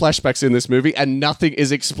no flashbacks in this movie, and nothing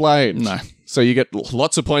is explained. No. So you get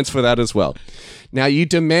lots of points for that as well. Now, you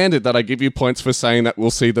demanded that I give you points for saying that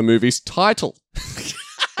we'll see the movie's title.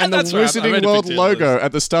 and the That's right. I Wizarding made a World big deal of logo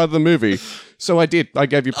at the start of the movie. So I did. I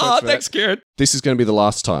gave you points for thanks, that. Kieran. This is going to be the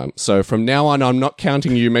last time. So from now on, I'm not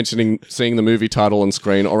counting you seeing the movie title on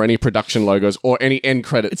screen or any production logos or any end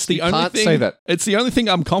credits. It's the you only can't thing. say that. It's the only thing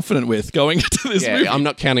I'm confident with going into this movie. I'm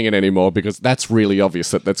not counting it anymore because that's really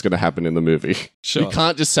obvious that that's going to happen in the movie. Sure. You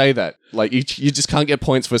can't just say that. Like you just can't get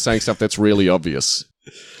points for saying stuff that's really obvious.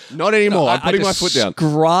 Not anymore. I'm putting my foot down.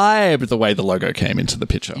 Described the way the logo came into the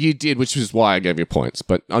picture. You did, which is why I gave you points.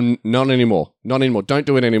 But not anymore. Not anymore. Don't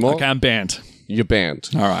do it anymore. Okay, I'm banned. You're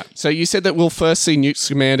banned. All right. So you said that we'll first see Newt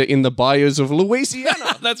Scamander in the bayous of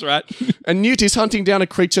Louisiana. That's right. And Newt is hunting down a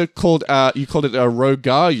creature called, you called it a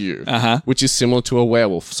rogaru, which is similar to a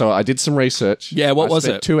werewolf. So I did some research. Yeah, what was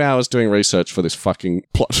spent it? 2 hours doing research for this fucking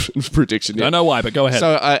plot prediction. Don't know why, but go ahead.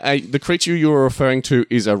 So the creature you were referring to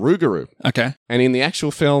is a rougarou. Okay. And in the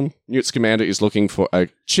actual film, Newt Scamander is looking for a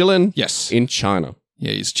chillin in China.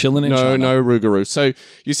 Yeah, he's chilling in China. No rougarou. So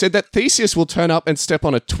you said that Theseus will turn up and step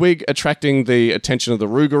on a twig, attracting the attention of the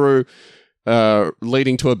rougarou,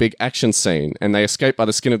 leading to a big action scene. And they escape by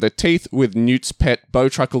the skin of their teeth, with Newt's pet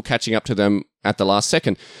Bowtruckle catching up to them at the last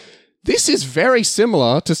second. This is very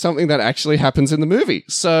similar to something that actually happens in the movie.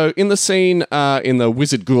 So in the scene in the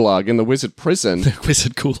wizard gulag, in the wizard prison... The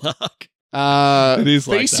wizard gulag. It is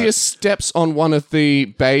like Theseus steps on one of the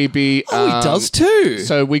baby... Oh, he does too.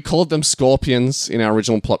 So we called them scorpions in our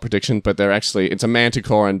original plot prediction, but it's a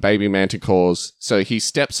manticore and baby manticores. So he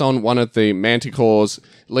steps on one of the manticores,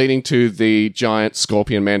 leading to the giant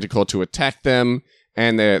scorpion manticore to attack them,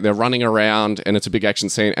 and they're running around, and it's a big action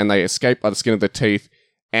scene, and they escape by the skin of their teeth,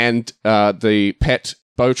 and the pet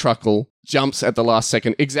Bowtruckle jumps at the last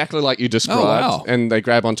second, exactly like you described, and they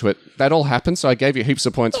grab onto it. That all happened, so I gave you heaps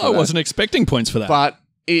of points for that. I wasn't expecting points for that. But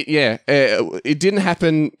it didn't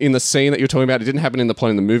happen in the scene that you're talking about. It didn't happen in the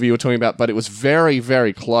plot in the movie you were talking about, but it was very,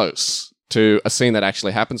 very close to a scene that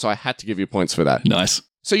actually happened, so I had to give you points for that. Nice.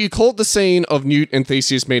 So you called the scene of Newt and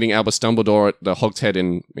Theseus meeting Albus Dumbledore at the Hog's Head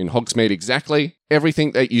in Hogsmeade exactly.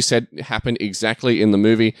 Everything that you said happened exactly in the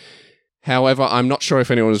movie. However, I'm not sure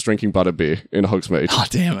if anyone was drinking butterbeer in Hogsmeade. Oh,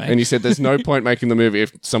 damn it. And you said there's no point making the movie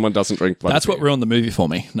if someone doesn't drink butterbeer. That's what ruined the movie for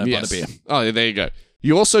me. No butterbeer. Oh, there you go.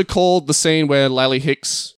 You also called the scene where Lally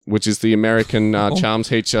Hicks, which is the American charm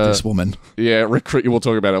teacher... This woman. Yeah, recruit. We'll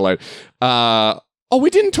talk about it later. We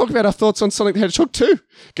didn't talk about our thoughts on Sonic the Hedgehog 2.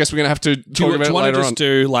 Guess we're going to have to talk about it later on. Do you want to just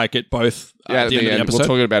do like it both at the end of the episode? We'll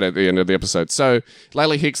talk about it at the end of the episode. So,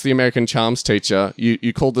 Lally Hicks, the American charms teacher,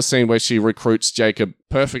 you called the scene where she recruits Jacob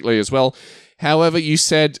perfectly as well. However, you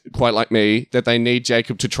said, quite like me, that they need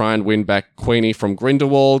Jacob to try and win back Queenie from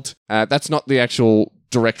Grindelwald. That's not the actual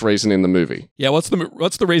direct reason in the movie. Yeah, what's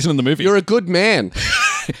the reason in the movie? You're a good man.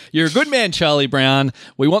 You're a good man, Charlie Brown.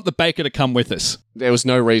 We want the baker to come with us. There was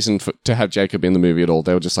no reason to have Jacob in the movie at all.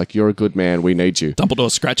 They were just like, you're a good man, we need you.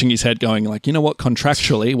 Dumbledore scratching his head going like, you know what,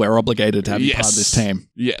 contractually, we're obligated to have you part of this team.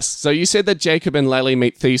 Yes. So you said that Jacob and Lally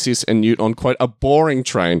meet Theseus and Newt on, quote, a boring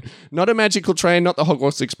train. Not a magical train, not the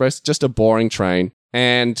Hogwarts Express, just a boring train.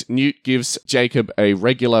 And Newt gives Jacob a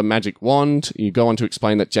regular magic wand. You go on to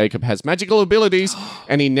explain that Jacob has magical abilities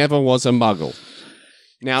and he never was a muggle.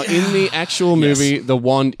 Now, in the actual movie, the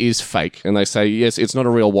wand is fake. And they say, yes, it's not a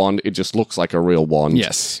real wand. It just looks like a real wand.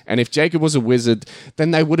 Yes. And if Jacob was a wizard,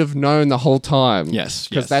 then they would have known the whole time. Yes.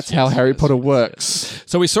 Because that's how Harry Potter works. Yes.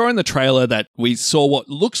 So we saw in the trailer that we saw what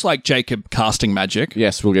looks like Jacob casting magic.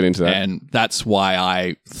 Yes, we'll get into that. And that's why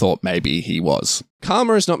I thought maybe he was.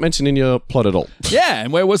 Karma is not mentioned in your plot at all. Yeah,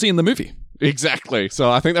 and where was he in the movie? Exactly.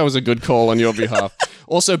 So I think that was a good call on your behalf.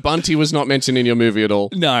 Also, Bunty was not mentioned in your movie at all.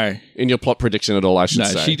 No. In your plot prediction at all, I should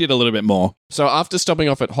say. No, she did a little bit more. So after stopping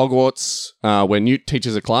off at Hogwarts, where Newt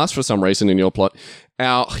teaches a class for some reason in your plot,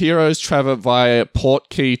 our heroes travel via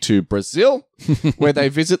Portkey to Brazil, where they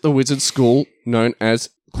visit the wizard school known as,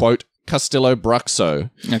 quote, Castelo Bruxo.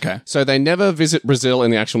 Okay. So they never visit Brazil in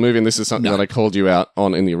the actual movie, and this is something that I called you out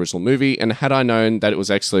on in the original movie. And had I known that it was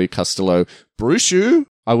actually Castelo Bruxo,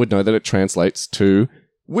 I would know that it translates to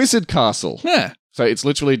Wizard Castle. Yeah. So it's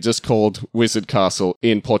literally just called Wizard Castle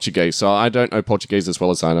in Portuguese. So I don't know Portuguese as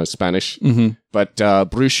well as I know Spanish. Mm-hmm. But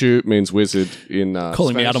Bruxo means wizard in Calling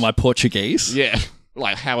Spanish. Me out of my Portuguese. Yeah.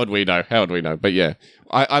 Like, how would we know? How would we know? But yeah,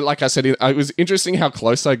 I like I said, it was interesting how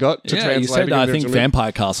close I got to translating. You said, I think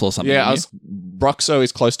Vampire Castle or something. Yeah, Bruxo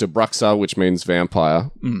is close to Bruxa, which means vampire.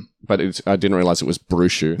 But I didn't realize it was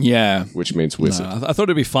Bruxo. Yeah. Which means wizard. No, I thought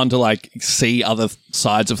it'd be fun to like see other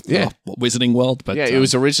sides of the wizarding world. But it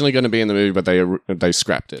was originally going to be in the movie, but they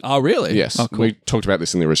scrapped it. Oh, really? Yes. Oh, cool. We talked about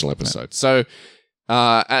this in the original episode. Yeah. So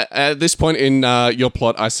at this point in your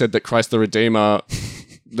plot, I said that Christ the Redeemer,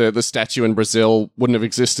 the statue in Brazil, wouldn't have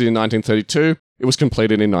existed in 1932. It was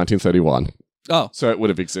completed in 1931. Oh. So it would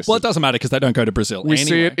have existed. Well, it doesn't matter because they don't go to Brazil. We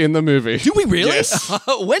see it in the movie. Do we really? Yes.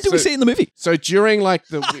 When do we see it in the movie? So during like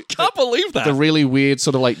the... I can't believe that. The really weird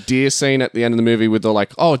sort of like deer scene at the end of the movie with the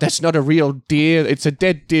like, oh, that's not a real deer. It's a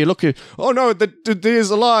dead deer. Look at, oh no, the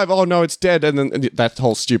deer's alive. Oh no, it's dead. And then that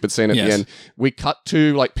whole stupid scene at the end. We cut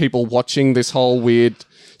to like people watching this whole weird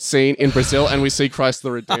scene in Brazil and we see Christ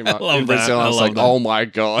the Redeemer in Brazil. I was like, oh my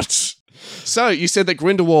God. So you said that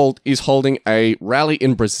Grindelwald is holding a rally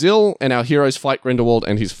in Brazil and our heroes fight Grindelwald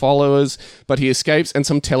and his followers, but he escapes and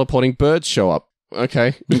some teleporting birds show up.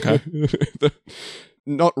 Okay.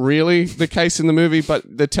 Not really the case in the movie, but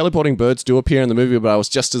the teleporting birds do appear in the movie, but I was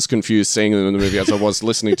just as confused seeing them in the movie as I was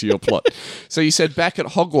listening to your plot. So you said back at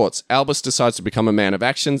Hogwarts, Albus decides to become a man of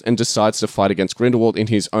action and decides to fight against Grindelwald in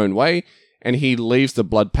his own way, and he leaves the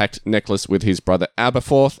blood-pact necklace with his brother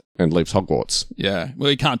Aberforth and leaves Hogwarts. Yeah, well,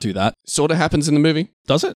 he can't do that. Sort of happens in the movie.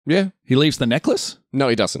 Does it? Yeah. He leaves the necklace? No,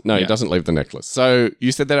 he doesn't. No, he doesn't leave the necklace. So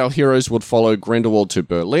you said that our heroes would follow Grindelwald to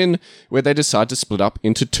Berlin, where they decide to split up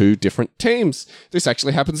into 2 different teams. This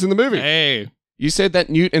actually happens in the movie. Hey. You said that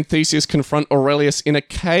Newt and Theseus confront Aurelius in a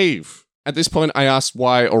cave. At this point, I asked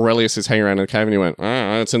why Aurelius is hanging around in a cave, and he went,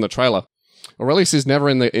 it's in the trailer. Aurelius is never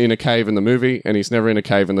in a cave in the movie, and he's never in a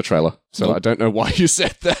cave in the trailer. So nope. I don't know why you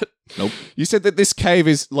said that. Nope. You said that this cave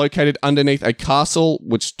is located underneath a castle,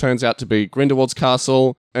 which turns out to be Grindelwald's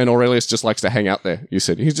castle, and Aurelius just likes to hang out there. You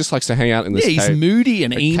said he just likes to hang out in this cave. Yeah, he's moody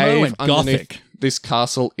and emo and gothic. This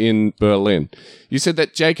castle in Berlin. You said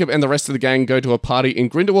that Jacob and the rest of the gang go to a party in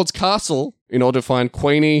Grindelwald's castle in order to find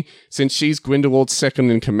Queenie, since she's Grindelwald's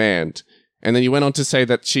second in command. And then you went on to say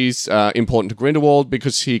that she's important to Grindelwald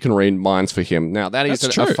because he can read minds for him. Now, that is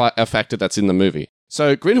a factor that's in the movie.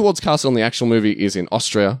 So, Grindelwald's castle in the actual movie is in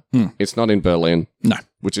Austria. It's not in Berlin. No.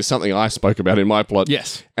 Which is something I spoke about in my plot.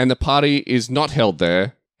 Yes. And the party is not held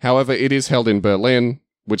there. However, it is held in Berlin,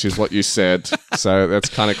 which is what you said. So that's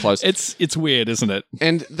kind of close. It's weird, isn't it?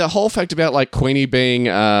 And the whole fact about like Queenie being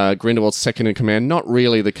Grindelwald's second in command, not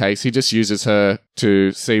really the case. He just uses her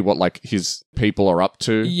to see what like his people are up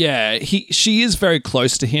to. Yeah, she is very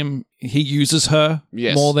close to him. He uses her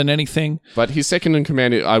more than anything. But his second in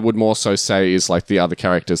command, I would more so say, is like the other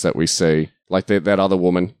characters that we see. Like that other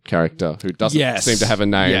woman character who doesn't seem to have a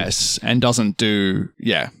name. Yes, and doesn't do,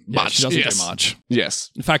 much. She doesn't do much.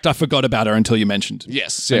 Yes. In fact, I forgot about her until you mentioned.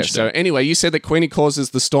 Yes. So anyway, you said that Queenie causes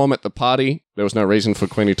the storm at the party. There was no reason for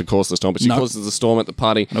Queenie to cause the storm, but she causes the storm at the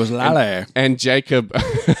party. And it was Lale. And Jacob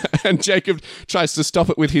tries to stop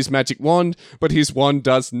it with his magic wand, but his wand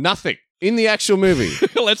does nothing. In the actual movie.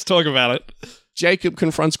 Let's talk about it. Jacob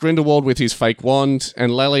confronts Grindelwald with his fake wand,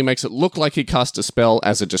 and Lally makes it look like he cast a spell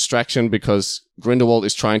as a distraction because Grindelwald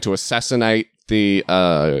is trying to assassinate the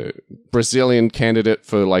Brazilian candidate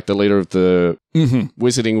for like the leader of the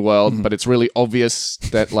wizarding world, but it's really obvious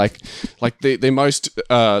that like the most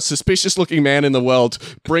suspicious looking man in the world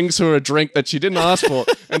brings her a drink that she didn't ask for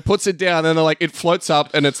and puts it down, and then like it floats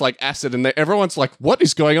up and it's like acid, and everyone's like, what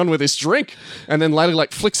is going on with this drink? And then Lady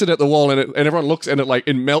like flicks it at the wall, and everyone looks, and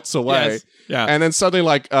it melts away. Yes. Yeah. And then suddenly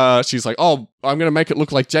like she's like, oh, I'm going to make it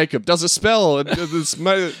look like Jacob does a spell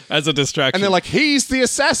as a distraction. And they're like, he's the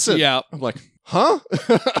assassin. Yeah. I'm like, huh?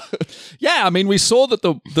 Yeah, I mean, we saw that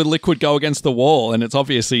the liquid go against the wall, and it's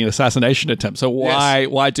obviously an assassination attempt. So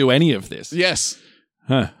why do any of this? Yes.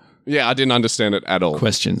 Huh. Yeah, I didn't understand it at all.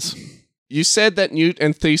 Questions. You said that Newt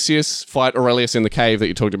and Theseus fight Aurelius in the cave that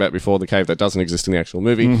you talked about before, the cave that doesn't exist in the actual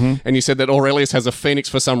movie. And you said that Aurelius has a phoenix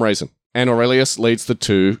for some reason. And Aurelius leads the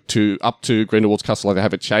two up to Grindelwald's castle. They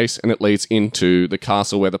have a chase, and it leads into the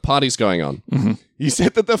castle where the party's going on. You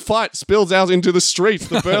said that the fight spills out into the streets,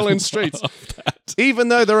 the Berlin streets, even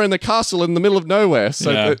though they're in the castle in the middle of nowhere.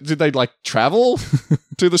 So did they like travel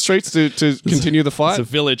to the streets to continue the fight? It's a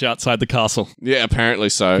village outside the castle. Yeah, apparently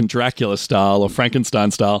so. Dracula style or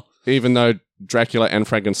Frankenstein style. Even though Dracula and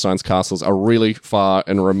Frankenstein's castles are really far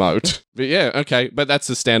and remote. But yeah, okay. But that's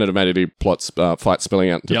the standard of Matty D plots, fight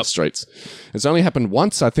spilling out into the streets. It's only happened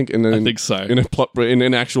once, I think, in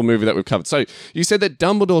an actual movie that we've covered. So you said that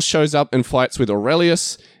Dumbledore shows up and fights with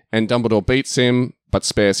Aurelius, and Dumbledore beats him, but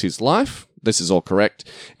spares his life. This is all correct.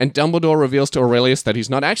 And Dumbledore reveals to Aurelius that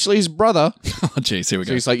he's not actually his brother. Oh, geez, here we go.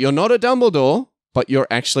 So he's like, you're not a Dumbledore, but you're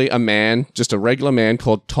actually a man, just a regular man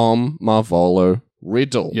called Tom Marvolo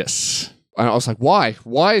Riddle. Yes. And I was like, why?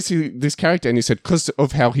 Why is he this character? And he said, because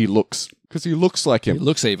of how he looks. Because he looks like him. He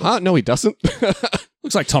looks evil. Huh? No, he doesn't.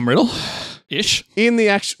 Looks like Tom Riddle-ish.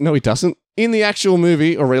 No, he doesn't. In the actual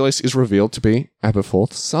movie, Aurelius is revealed to be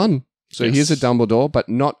Aberforth's son. So he is a Dumbledore, but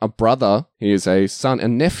not a brother. He is a son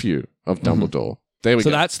and nephew of Dumbledore. There we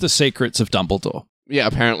go. So that's the Secrets of Dumbledore. Yeah,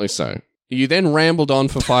 apparently so. You then rambled on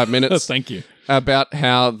for 5 minutes. Thank you. about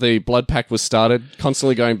how the blood pact was started,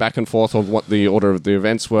 constantly going back and forth on what the order of the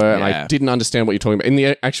events were, and I didn't understand what you're talking about. In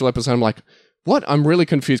the actual episode, I'm like, what? I'm really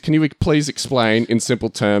confused. Can you please explain in simple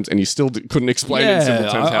terms? And you still couldn't explain in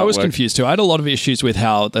simple terms how I was it worked. confused too. I had a lot of issues with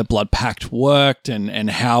how the blood pact worked and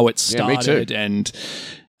how it started and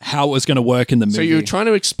how it was going to work in the movie. So you were trying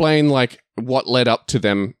to explain like what led up to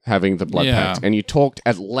them having the blood pact, and you talked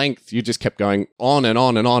at length. You just kept going on and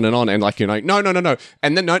on and on and on, and like, you know, no,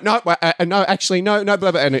 and then no, actually, no, blah,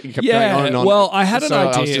 blah, and you kept going on and on. Well, I had an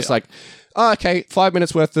idea. I was just like, oh, okay, 5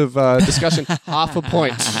 minutes worth of discussion, half a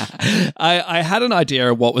point. I had an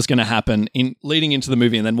idea of what was going to happen in leading into the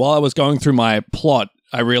movie, and then while I was going through my plot,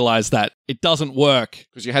 I realized that it doesn't work.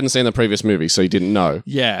 Because you hadn't seen the previous movie, so you didn't know.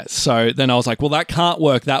 Yeah, so then I was like, well, that can't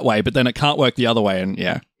work that way, but then it can't work the other way, and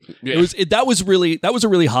that was a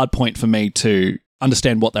really hard point for me to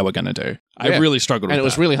understand what they were going to do. I really struggled with that. And it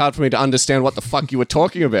was really hard for me to understand what the fuck you were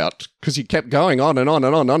talking about, because you kept going on and on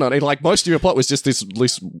and on and on. And like, most of your plot was just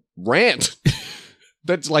this rant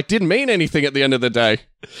that like didn't mean anything at the end of the day.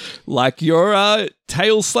 Like your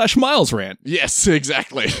Tails/Miles rant. Yes,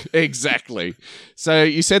 exactly. Exactly. So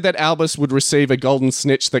you said that Albus would receive a golden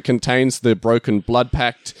snitch that contains the broken blood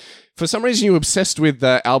pact. For some reason, you were obsessed with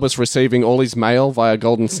Albus receiving all his mail via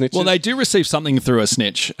golden snitches. Well, they do receive something through a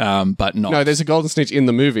snitch, but not. No, there's a golden snitch in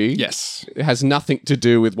the movie. Yes. It has nothing to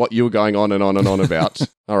do with what you were going on and on and on about.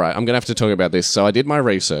 All right, I'm going to have to talk about this. So I did my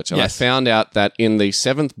research, and I found out that in the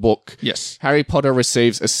 7th book, Harry Potter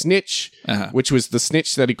receives a snitch, which was the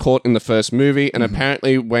snitch that he caught in the first movie. And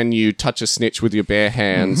apparently, when you touch a snitch with your bare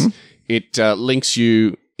hands, it links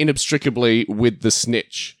you inextricably with the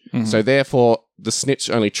snitch. So therefore, the snitch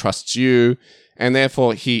only trusts you, and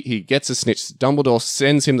therefore he gets a snitch. Dumbledore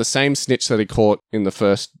sends him the same snitch that he caught in the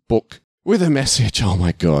first book with a message. Oh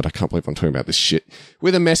my God, I can't believe I'm talking about this shit.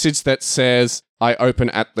 With a message that says, I open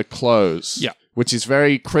at the close. Yeah. Which is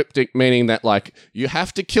very cryptic, meaning that like, you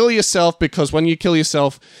have to kill yourself, because when you kill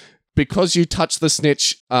yourself, because you touch the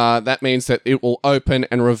snitch, that means that it will open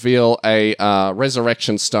and reveal a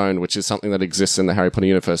resurrection stone, which is something that exists in the Harry Potter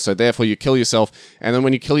universe. So therefore, you kill yourself, and then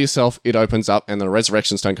when you kill yourself, it opens up, and the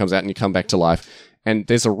resurrection stone comes out, and you come back to life. And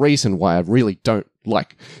there's a reason why I really don't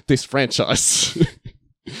like this franchise.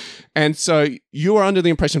 And so you are under the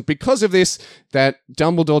impression, because of this, that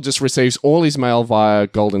Dumbledore just receives all his mail via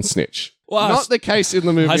golden snitch. Well, not the case in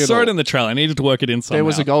the movie. I saw it in the trailer. I needed to work it in somehow. There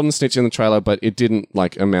was a golden snitch in the trailer, but it didn't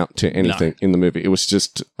like amount to anything in the movie. It was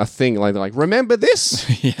just a thing. Like, remember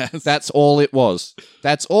this? Yes. That's all it was.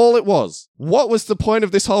 That's all it was. What was the point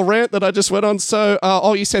of this whole rant that I just went on? So,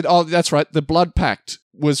 you said, that's right. The blood pact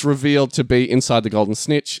was revealed to be inside the golden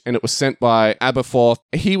snitch, and it was sent by Aberforth.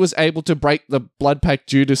 He was able to break the blood pact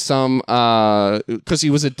due to some, because he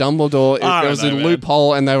was a Dumbledore. There was a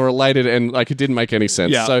loophole, and they were related, and like, it didn't make any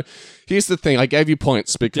sense. Yeah. So here's the thing. I gave you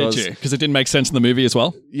points because... Did you? Because it didn't make sense in the movie as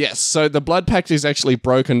well? Yes. So the blood pact is actually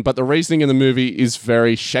broken, but the reasoning in the movie is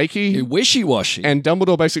very shaky. Wishy-washy. And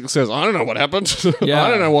Dumbledore basically says, I don't know what happened. I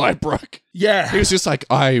don't know why it broke. Yeah. He was just like,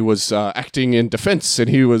 I was acting in defense, and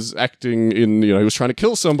he was acting in, he was trying to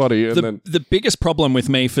kill somebody. And the biggest problem with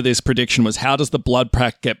me for this prediction was, how does the blood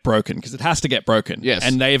pact get broken? Because it has to get broken. Yes.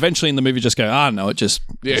 And they eventually in the movie just go, no, it just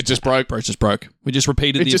broke. It just broke. We just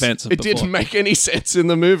repeated the events of before. It didn't make any sense in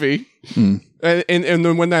the movie. And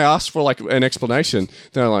then when they asked for like an explanation,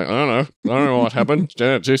 they're like, I don't know what happened.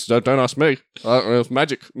 Just don't ask me. It was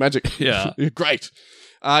magic. Yeah. Great.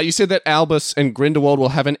 You said that Albus and Grindelwald will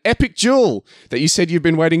have an epic duel that you said you've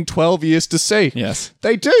been waiting 12 years to see. Yes.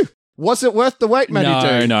 They do. Was it worth the wait,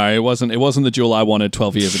 Matty D? No, it wasn't. It wasn't the duel I wanted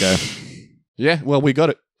 12 years ago. Yeah, well, we got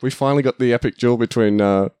it. We finally got the epic duel between...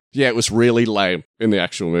 it was really lame in the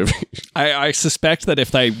actual movie. I suspect that if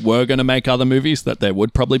they were going to make other movies, that there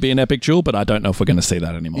would probably be an epic duel, but I don't know if we're going to see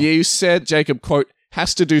that anymore. You said, Jacob, quote,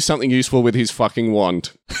 has to do something useful with his fucking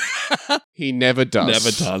wand. He never does.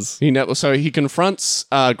 Never does. So he confronts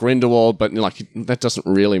Grindelwald, but like that doesn't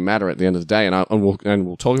really matter at the end of the day, and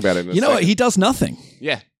we'll talk about it in a second. What? He does nothing.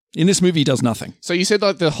 Yeah. In this movie, he does nothing. So you said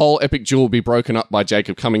like the whole epic duel will be broken up by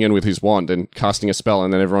Jacob coming in with his wand and casting a spell,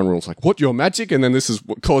 and then everyone rules like, what, your magic? And then this is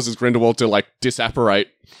what causes Grindelwald to like disapparate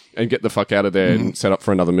and get the fuck out of there and set up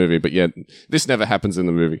for another movie. But yeah, this never happens in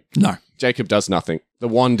the movie. No. Jacob does nothing. The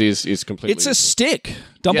wand is completely... It's a stick.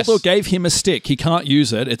 Dumbledore gave him a stick. He can't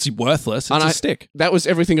use it. It's worthless. It's a stick. That was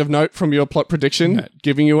everything of note from your plot prediction,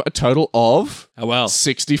 giving you a total of...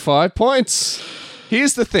 65 points.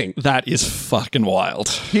 Here's the thing. That is fucking wild.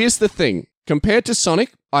 Here's the thing. Compared to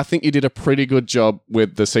Sonic, I think you did a pretty good job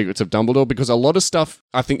with the Secrets of Dumbledore, because a lot of stuff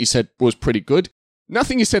I think you said was pretty good.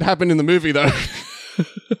 Nothing you said happened in the movie, though.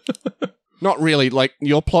 Not really. Like,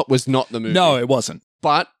 your plot was not the movie. No, it wasn't.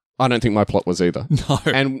 But I don't think my plot was either. No.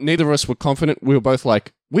 And neither of us were confident. We were both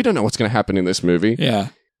like, we don't know what's going to happen in this movie. Yeah.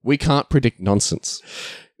 We can't predict nonsense.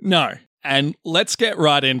 No. And let's get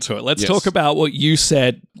right into it. Let's Yes. talk about what you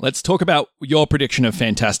said. Let's talk about your prediction of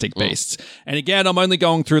Fantastic Beasts. And again, I'm only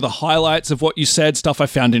going through the highlights of what you said, stuff I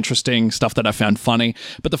found interesting, stuff that I found funny.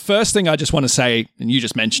 But the first thing I just want to say, and you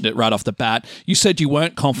just mentioned it right off the bat, you said you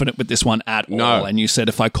weren't confident with this one at all. And you said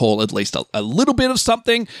if I call at least a little bit of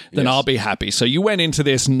something, then I'll be happy. So you went into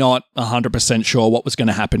this not 100% sure what was going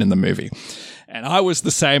to happen in the movie. And I was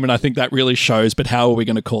the same, and I think that really shows, but how are we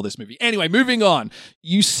going to call this movie? Anyway, moving on.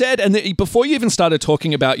 You said, and before you even started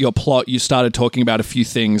talking about your plot, you started talking about a few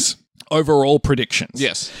things, overall predictions.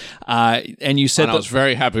 Yes. And you said I was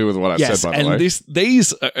very happy with what I said, by the way. And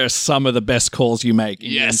these are some of the best calls you make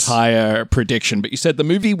in your entire prediction. But you said the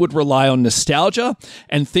movie would rely on nostalgia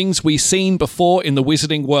and things we've seen before in the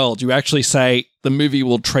wizarding world. You actually say the movie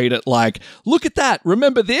will treat it like, look at that,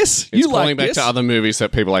 remember this? It's you calling like back this? to other movies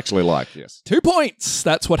that people actually like, yes. 2 points.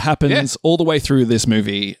 That's what happens all the way through this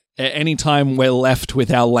movie. Anytime we're left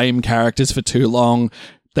with our lame characters for too long,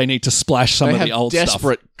 they need to splash some of the old stuff.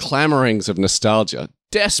 Desperate clamorings of nostalgia.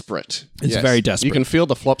 Desperate. It's very desperate. You can feel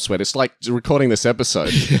the flop sweat. It's like recording this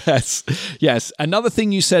episode. Yes. Another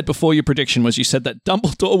thing you said before your prediction was you said that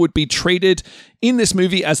Dumbledore would be treated in this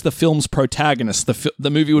movie as the film's protagonist.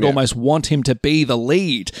 The movie would almost want him to be the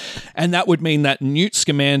lead. And that would mean that Newt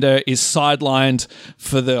Scamander is sidelined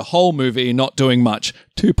for the whole movie, not doing much.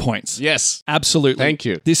 2 points. Yes. Absolutely. Thank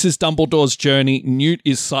you. This is Dumbledore's journey. Newt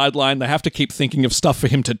is sidelined. They have to keep thinking of stuff for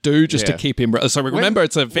him to do just to keep him... So remember,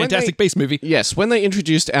 it's a Fantastic Beasts movie. Yes. When they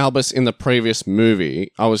introduced Albus in the previous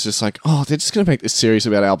movie, I was just like, oh, they're just going to make this series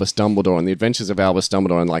about Albus Dumbledore and the adventures of Albus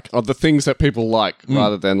Dumbledore and like, the things that people like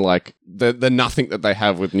rather than like the nothing that they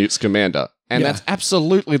have with Newt Scamander. And that's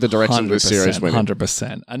absolutely the direction the series went in.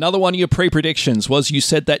 100%. Another one of your pre-predictions was you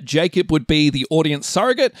said that Jacob would be the audience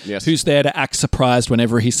surrogate who's there to act surprised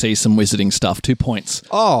whenever he sees some wizarding stuff. 2 points.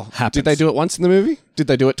 Oh, did they do it once in the movie? Did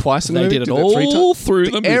they do it twice in the movie? They did it all through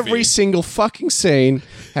the movie. Every single fucking scene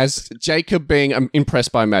has Jacob being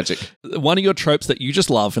impressed by magic. One of your tropes that you just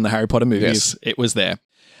love in the Harry Potter movies, it was there.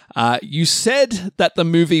 You said that the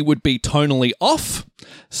movie would be tonally off,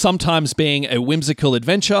 sometimes being a whimsical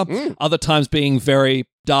adventure, other times being very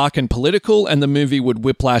dark and political, and the movie would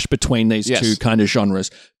whiplash between these two kind of genres.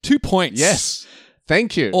 2 points. Yes.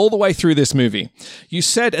 Thank you. All the way through this movie. You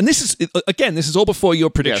said, and this is all before your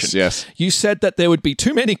prediction. Yes. You said that there would be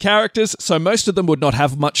too many characters, so most of them would not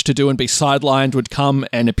have much to do and be sidelined, would come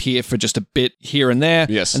and appear for just a bit here and there.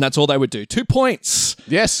 Yes. And that's all they would do. 2 points.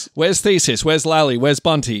 Yes. Where's Theseus? Where's Lally? Where's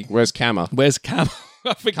Bunty? Where's Kama? Where's Kama?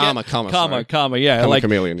 I forget. Kama, yeah. Kama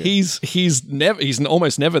Chameleon, yeah. He's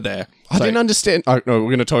almost never there. I didn't understand. Oh, no, we're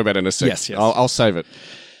going to talk about it in a second. Yes. I'll save it.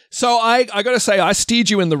 So I got to say, I steered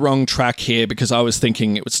you in the wrong track here because I was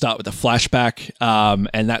thinking it would start with a flashback,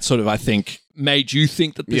 and that sort of, I think, made you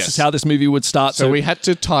think that this is how this movie would start. So we had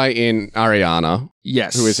to tie in Ariana,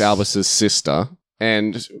 who is Albus's sister,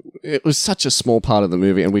 and it was such a small part of the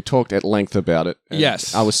movie, and we talked at length about it.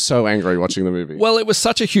 Yes. I was so angry watching the movie. Well, it was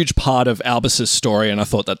such a huge part of Albus's story, and I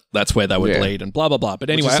thought that that's where they would lead and blah, blah, blah.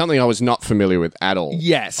 But anyway. Which is something I was not familiar with at all.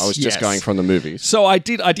 Yes. I was just going from the movies. So I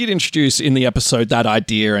did introduce in the episode that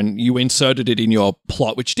idea, and you inserted it in your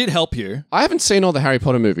plot, which did help you. I haven't seen all the Harry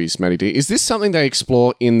Potter movies, Matty D. Is this something they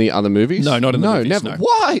explore in the other movies? No, not in the movies. Never. No.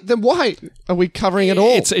 Why? Then why are we covering it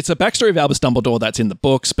all? It's a backstory of Albus Dumbledore that's in the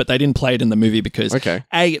books, but they didn't play it in the movie because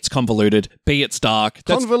A, it's convoluted, B, it's dark.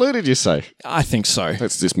 Convoluted, you say? I think so.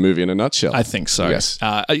 That's this movie in a nutshell. I think so. Yes.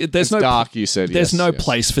 There's no dark, you said. There's no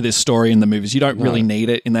place for this story in the movies. You don't really need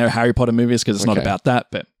it in their Harry Potter movies because it's not about that,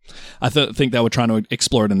 but I think they were trying to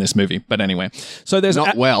explore it in this movie. But anyway, so there's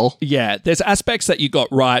there's aspects that you got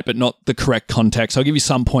right, but not the correct context. I'll give you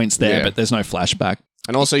some points there, but there's no flashback.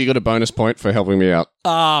 And also, you got a bonus point for helping me out.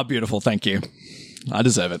 Ah, beautiful. Thank you. I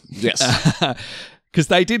deserve it. Yes. Because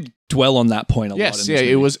they did dwell on that point a lot. Yes,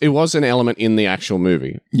 it was an element in the actual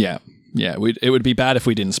movie. Yeah. It would be bad if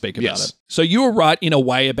we didn't speak about it. So you were right in a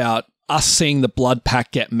way about us seeing the blood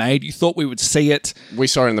pact get made. You thought we would see it. We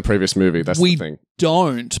saw it in the previous movie. That's the thing. We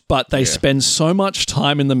don't, but they spend so much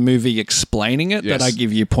time in the movie explaining it that I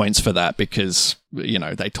give you points for that because,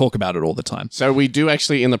 they talk about it all the time. So we do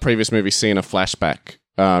actually in the previous movie see in a flashback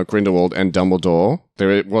Grindelwald and Dumbledore,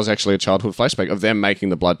 there was actually a childhood flashback of them making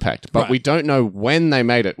the blood pact. But we don't know when they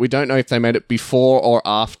made it. We don't know if they made it before or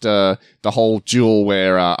after the whole duel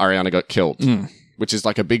where Ariana got killed, which is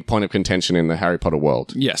like a big point of contention in the Harry Potter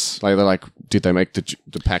world. Yes. Like, they're like, did they make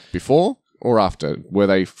the pact before or after? Were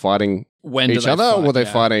they fighting each other or were they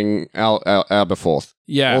fighting Alberforth?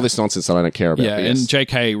 Yeah. All this nonsense that I don't care about. Yeah, and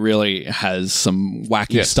JK really has some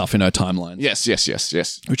wacky stuff in her timeline. Yes.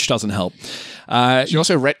 Which doesn't help. She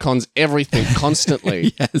also retcons everything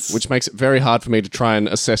constantly, Yes. which makes it very hard for me to try and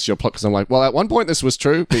assess your plot because I'm like, well, at one point this was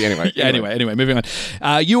true, but anyway. Anyway, moving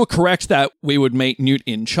on. You were correct that we would meet Newt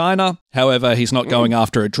in China. However, he's not going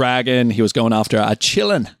after a dragon. He was going after a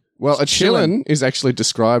Qilin. Well, a Qilin is actually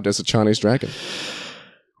described as a Chinese dragon.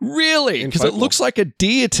 Really? Because it looks like a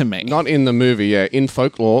deer to me. Not in the movie, yeah. In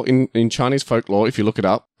folklore, in Chinese folklore, if you look it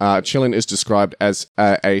up, Qilin is described as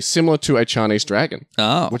a similar to a Chinese dragon.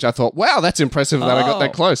 Oh. Which I thought, wow, that's impressive that I got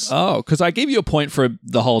that close. Oh, because I give you a point for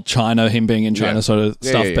the whole China, him being in China sort of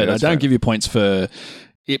stuff, but I don't give you points for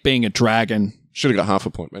it being a dragon. Should have got half a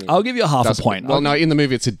point. Anyway. I'll give you half a point. Well, no, in the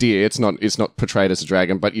movie it's a deer. It's not portrayed as a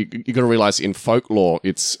dragon, but you got to realize in folklore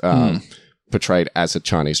it's portrayed as a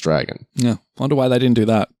Chinese dragon. Yeah. Wonder why they didn't do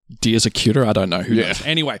that. Deers are cuter? I don't know. Who knows?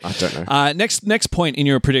 Anyway. I don't know. Next point in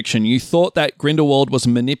your prediction. You thought that Grindelwald was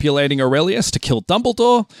manipulating Aurelius to kill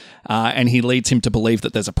Dumbledore, and he leads him to believe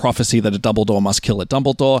that there's a prophecy that a Dumbledore must kill a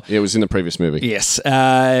Dumbledore. Yeah, it was in the previous movie. Yes.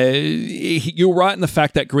 You're right in the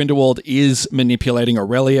fact that Grindelwald is manipulating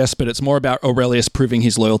Aurelius, but it's more about Aurelius proving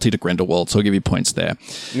his loyalty to Grindelwald, so I'll give you points there.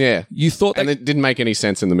 Yeah. You thought that... And it didn't make any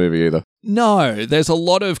sense in the movie either. No, there's a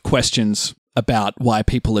lot of questions about why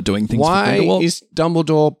people are doing things for Grindelwald. Why is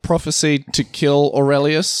Dumbledore prophesied to kill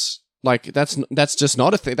Aurelius? Like, that's just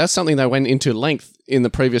not a thing. That's something they went into length in the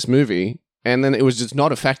previous movie, and then it was just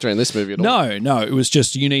not a factor in this movie at all. No, it was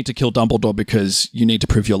just, you need to kill Dumbledore because you need to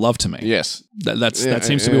prove your love to me. Yes. That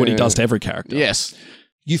seems to be what he does to every character. Yes.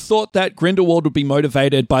 You thought that Grindelwald would be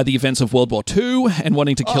motivated by the events of World War II and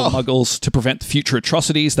wanting to kill Muggles to prevent the future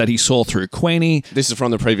atrocities that he saw through Queenie. This is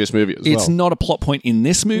from the previous movie as well. It's not a plot point in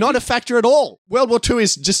this movie. Not a factor at all. World War II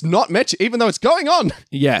is just not mentioned, even though it's going on.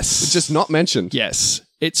 Yes. It's just not mentioned. Yes.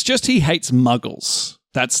 It's just he hates Muggles.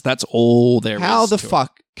 That's all there is. How the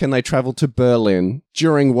fuck can they travel to Berlin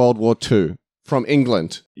during World War II from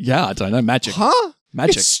England? Yeah, I don't know. Magic. Huh?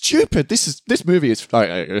 Magic. It's stupid. This movie is...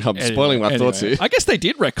 I'm spoiling my thoughts here. I guess they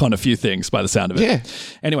did retcon a few things by the sound of it. Yeah.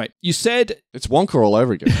 Anyway, you said... It's Wonka all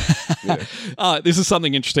over again. This is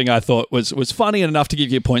something interesting I thought was funny and enough to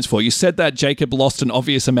give you points for. You said that Jacob lost an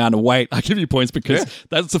obvious amount of weight. I give you points because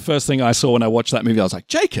that's the first thing I saw when I watched that movie. I was like,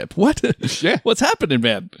 Jacob, what? What's happening,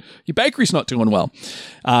 man? Your bakery's not doing well.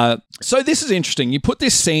 So this is interesting. You put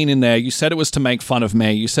this scene in there. You said it was to make fun of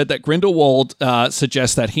me. You said that Grindelwald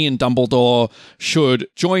suggests that he and Dumbledore should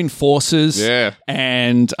join forces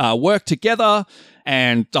and work together.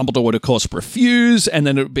 And Dumbledore would, of course, refuse. And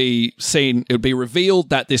then it would be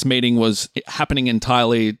revealed that this meeting was happening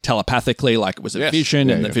entirely telepathically, like it was a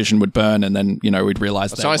vision, and the vision would burn. And then, we'd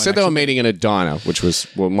realize that. So I said they were meeting in a diner, which was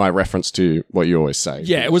my reference to what you always say.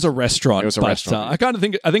 Yeah, it was a restaurant. It was a restaurant. I kind of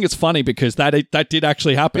think it's funny because that did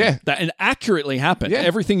actually happen. Yeah. That and accurately happened. Yeah.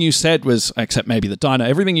 Everything you said was, except maybe the diner,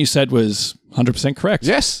 everything you said was 100% correct.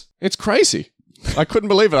 Yes. It's crazy. I couldn't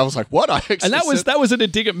believe it. I was like, what? And that was an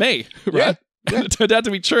dig at me, right? Yeah. And it turned out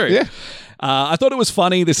to be true. Yeah. I thought it was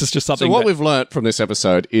funny. This is just something. So what we've learnt from this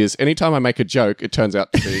episode is anytime I make a joke, it turns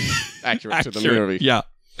out to be accurate to the movie. Yeah.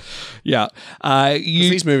 Yeah.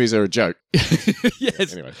 These movies are a joke.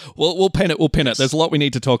 Yes. Anyway. We'll pin it. There's a lot we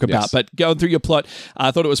need to talk about. Yes. But going through your plot,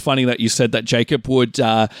 I thought it was funny that you said that Jacob would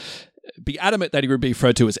be adamant that he would be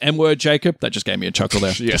referred to as M-word Jacob. That just gave me a chuckle there.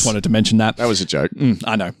 Yes. Just wanted to mention that. That was a joke.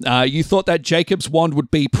 I know. You thought that Jacob's wand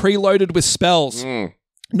would be preloaded with spells.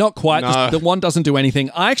 Not quite. No. The wand doesn't do anything.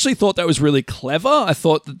 I actually thought that was really clever. I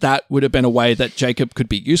thought that would have been a way that Jacob could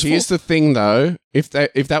be useful. Here's the thing, though. If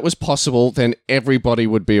that was possible, then everybody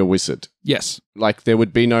would be a wizard. Yes. Like, there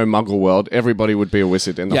would be no Muggle world. Everybody would be a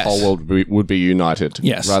wizard, and the whole world would be united.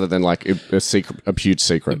 Yes. Rather than, like, a huge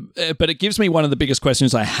secret. But it gives me one of the biggest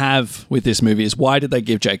questions I have with this movie is why did they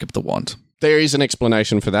give Jacob the wand? There is an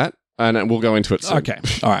explanation for that, and we'll go into it soon. Okay.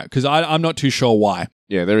 All right. Because I'm not too sure why.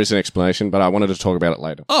 Yeah, there is an explanation, but I wanted to talk about it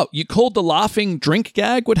later. Oh, you called the laughing drink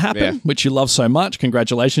gag would happen, which you love so much.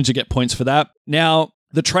 Congratulations, you get points for that. Now,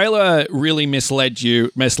 the trailer really misled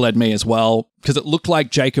me as well, because it looked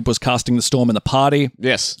like Jacob was casting the storm in the party.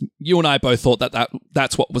 Yes. You and I both thought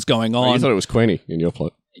that's what was going on. Oh, you thought it was Queenie in your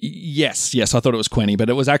plot. Yes, I thought it was Queenie, but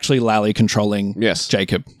it was actually Lally controlling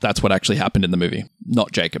Jacob. That's what actually happened in the movie,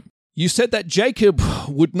 not Jacob. You said that Jacob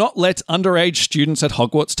would not let underage students at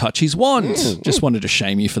Hogwarts touch his wand. Just wanted to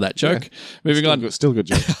shame you for that joke. Yeah. Moving on. Still good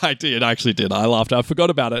joke. I actually did. I laughed. I forgot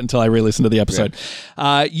about it until I re-listened to the episode.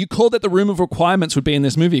 Yeah. You called that the Room of Requirements would be in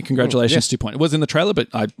this movie. Congratulations, 2 points. It was in the trailer, but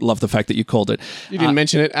I love the fact that you called it. You didn't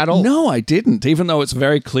mention it at all? No, I didn't, even though it's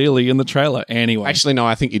very clearly in the trailer. Anyway. Actually, no,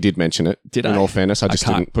 I think you did mention it. Did I? In all fairness, I just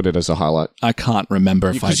didn't put it as a highlight. I can't remember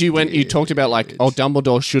if I Because you talked about like,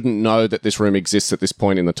 Dumbledore shouldn't know that this room exists at this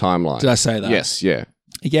point in the timeline. Did I say that? Yes, yeah.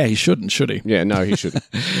 Yeah, he shouldn't, should he? Yeah, no, he shouldn't.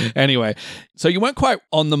 Anyway, so you weren't quite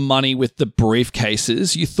on the money with the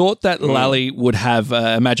briefcases. You thought that Lally would have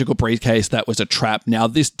a magical briefcase that was a trap. Now,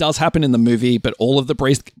 this does happen in the movie, but all of the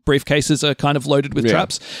briefcases are kind of loaded with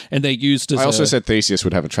traps, and they're used as I also said Theseus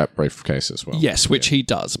would have a trap briefcase as well. Yes, which he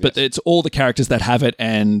does. But it's all the characters that have it,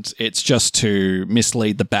 and it's just to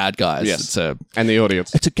mislead the bad guys. Yes, and the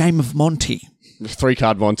audience. It's a game of Monty.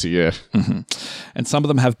 3-card Monty, yeah. Mm-hmm. And some of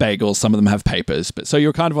them have bagels, some of them have papers. But so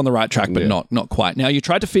you're kind of on the right track, but not quite. Now, you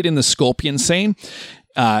tried to fit in the scorpion scene.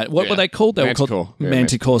 What were they called? They were called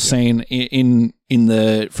Manticore scene from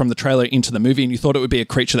the trailer into the movie, and you thought it would be a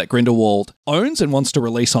creature that Grindelwald owns and wants to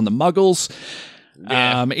release on the Muggles.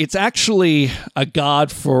 Yeah. It's actually a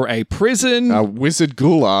guard for a prison. A wizard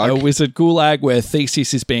gulag. A wizard gulag where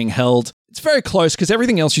Theseus is being held. It's very close because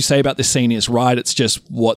everything else you say about this scene is right. It's just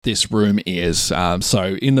what this room is.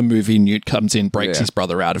 So in the movie, Newt comes in, breaks his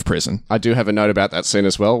brother out of prison. I do have a note about that scene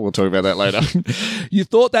as well. We'll talk about that later. You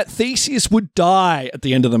thought that Theseus would die at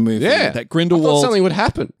the end of the movie. Yeah. That Grindelwald... I thought something would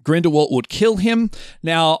happen. Grindelwald would kill him.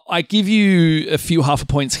 Now, I give you a few half a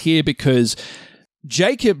points here because...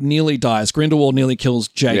 Jacob nearly dies. Grindelwald nearly kills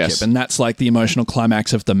Jacob, and that's like the emotional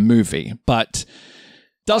climax of the movie. But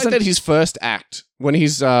doesn't... I like that his first act, when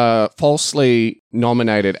he's falsely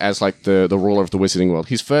nominated as like the ruler of the wizarding world,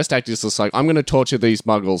 his first act is just like, I'm going to torture these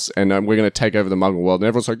muggles and we're going to take over the muggle world. And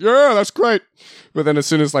everyone's like, yeah, that's great. But then as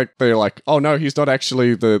soon as like they're like, oh no, he's not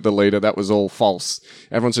actually the leader, that was all false.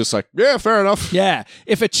 Everyone's just like, yeah, fair enough. Yeah.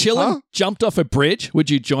 If a Chillin jumped off a bridge, would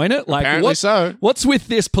you join it? Like, apparently so. What's with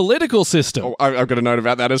this political system? Oh, I've got a note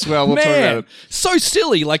about that as well. We'll talk about it. So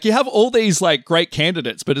silly. Like you have all these like great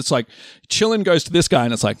candidates, but it's like Chillin goes to this guy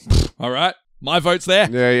and it's like, all right. My vote's there.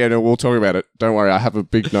 Yeah, no, we'll talk about it. Don't worry, I have a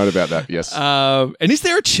big note about that, yes. And is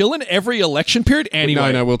there a Chillin every election period?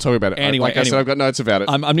 Anyway. No, we'll talk about it. Anyway, I said, I've got notes about it.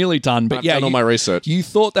 I'm nearly done, but I've done all my research. You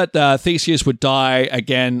thought that Theseus would die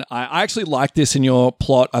again. I actually liked this in your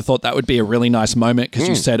plot. I thought that would be a really nice moment because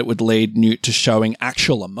you said it would lead Newt to showing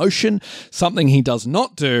actual emotion, something he does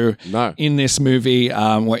not do in this movie,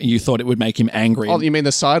 where you thought it would make him angry. Oh, you mean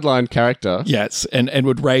the sideline character? Yes, and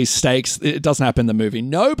would raise stakes. It doesn't happen in the movie.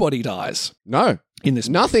 Nobody dies. No. In this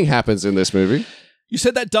Nothing happens in this movie. You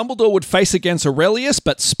said that Dumbledore would face against Aurelius,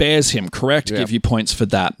 but spares him, correct? Yeah. Give you points for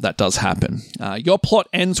that. That does happen. Your plot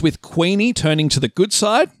ends with Queenie turning to the good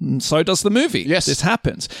side, and so does the movie. Yes. This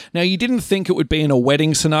happens. Now, you didn't think it would be in a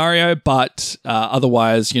wedding scenario, but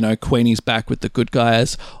otherwise, Queenie's back with the good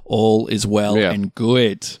guys. All is well and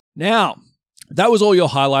good. Now... that was all your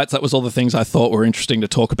highlights. That was all the things I thought were interesting to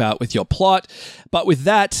talk about with your plot. But with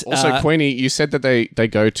that... also, Queenie, you said that they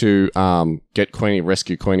go to get Queenie,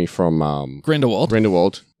 rescue Queenie from...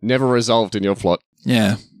 Grindelwald. Never resolved in your plot.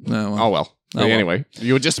 Yeah. Oh, well. Anyway,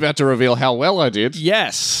 you were just about to reveal how well I did.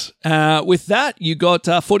 Yes. With that, you got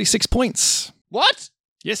 46 points. What?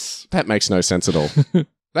 Yes. That makes no sense at all.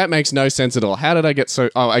 That makes no sense at all. How did I get so...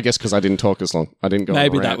 Oh, I guess because I didn't talk as long. I didn't go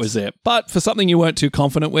Maybe that was it. But for something you weren't too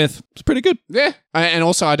confident with, it's pretty good. Yeah. And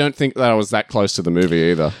also, I don't think that I was that close to the movie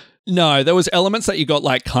either. No, there was elements that you got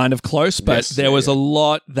like kind of close, but there was a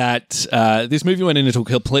lot that this movie went in a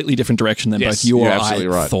completely different direction than both you or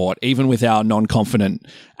I thought. Even with our non-confident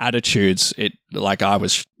attitudes, I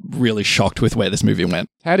was really shocked with where this movie went.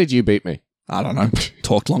 How did you beat me? I don't know.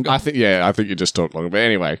 Talked longer. I think you just talked longer. But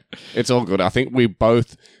anyway, it's all good. I think we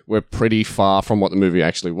both were pretty far from what the movie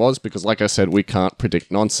actually was because, like I said, we can't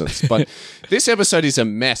predict nonsense. But this episode is a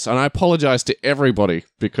mess, and I apologize to everybody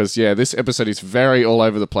because, this episode is very all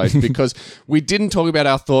over the place because we didn't talk about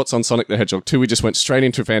our thoughts on Sonic the Hedgehog 2. We just went straight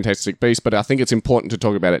into Fantastic Beasts, but I think it's important to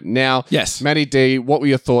talk about it now. Yes. Matty D, what were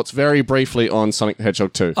your thoughts very briefly on Sonic the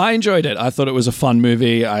Hedgehog 2? I enjoyed it. I thought it was a fun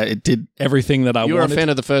movie. It did everything that I wanted. You were a fan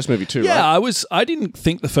of the first movie too, right? Yeah, I didn't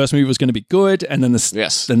think the first movie was going to be good, and then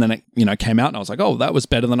then it came out, and I was like, oh, that was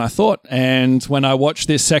better than I thought. And when I watched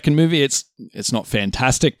this second movie, it's not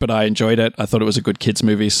fantastic, but I enjoyed it. I thought it was a good kids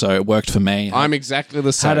movie, so it worked for me. I'm exactly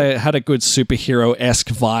the same. Had a good superhero-esque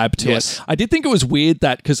vibe to it. I did think it was weird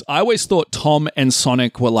that because I always thought Tom and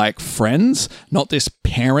Sonic were like friends, not this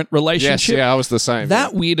parent relationship. Yes, I was the same.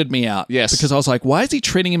 That weirded me out. Yes, because I was like, why is he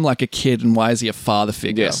treating him like a kid, and why is he a father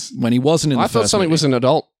figure? Yes, when he wasn't in the first movie. I thought Sonic was an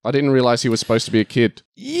adult. I didn't realize he was supposed to be a kid.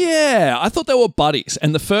 Yeah, I thought they were buddies.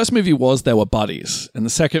 And the first movie was they were buddies. And the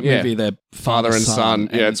second movie, they're father and son.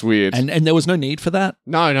 Yeah, it's weird. And there was no need for that.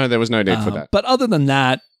 No, there was no need for that. But other than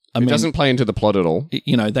that, it doesn't play into the plot at all.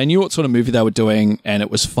 You know, they knew what sort of movie they were doing, and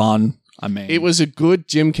it was fun. I mean, it was a good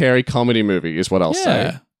Jim Carrey comedy movie, is what I'll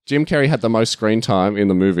say. Jim Carrey had the most screen time in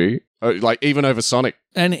the movie, like even over Sonic.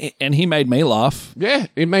 And he made me laugh. Yeah,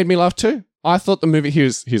 it made me laugh too. I thought the movie,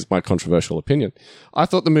 here's my controversial opinion. I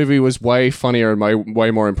thought the movie was way funnier and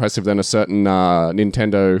way more impressive than a certain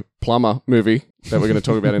Nintendo plumber movie that we're going to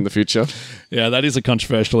talk about in the future. Yeah, that is a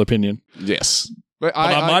controversial opinion. Yes. But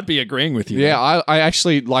I might be agreeing with you. Yeah, I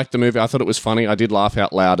actually liked the movie. I thought it was funny. I did laugh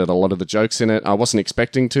out loud at a lot of the jokes in it. I wasn't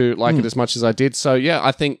expecting to like it as much as I did. So yeah,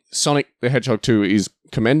 I think Sonic the Hedgehog 2 is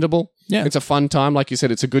commendable. Yeah. It's a fun time. Like you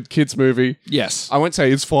said, it's a good kids movie. Yes. I won't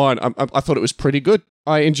say it's fine. I thought it was pretty good.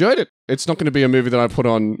 I enjoyed it. It's not going to be a movie that I put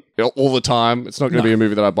on all the time. It's not going to be a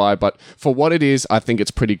movie that I buy, but for what it is, I think it's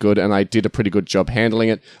pretty good, and I did a pretty good job handling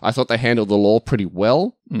it. I thought they handled the lore pretty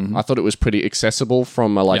well. Mm-hmm. I thought it was pretty accessible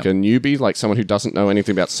from a newbie, like someone who doesn't know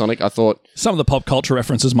anything about Sonic. I thought some of the pop culture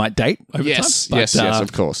references might date over time. But, yes,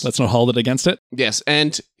 of course. Let's not hold it against it. Yes,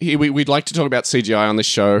 and we'd like to talk about CGI on this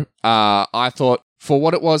show. I thought, for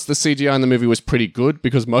what it was, the CGI in the movie was pretty good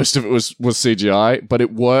because most of it was CGI, but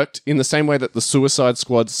it worked in the same way that the Suicide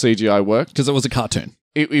Squad's CGI worked. Because it was a cartoon.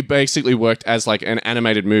 It basically worked as like an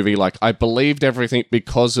animated movie. Like I believed everything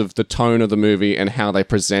because of the tone of the movie and how they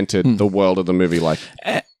presented the world of the movie. Like,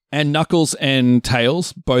 and Knuckles and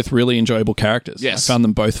Tails, both really enjoyable characters. Yes. I found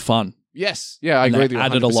them both fun. Yes. Yeah, I agree with you 100%.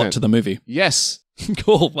 Added a lot to the movie. Yes.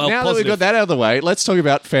 Cool. Well, now positive. that we've got that out of the way, let's talk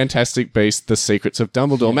about Fantastic Beasts: The Secrets of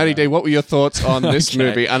Dumbledore. Yeah. Matty D, what were your thoughts on this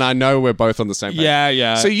movie? And I know we're both on the same page.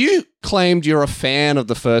 Yeah. So you claimed you're a fan of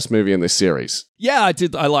the first movie in this series. Yeah, I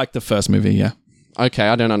did. I liked the first movie, yeah. Okay,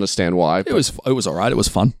 I don't understand why. It was all right. It was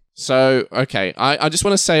fun. So, okay, I just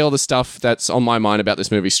want to say all the stuff that's on my mind about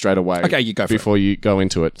this movie straight away. Okay, you go for before you go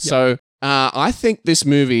into it. Yep. So, I think this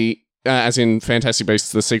movie, as in Fantastic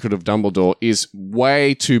Beasts: The Secret of Dumbledore, is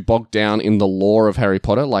way too bogged down in the lore of Harry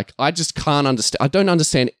Potter. Like, I just can't understand. I don't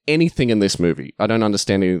understand anything in this movie. I don't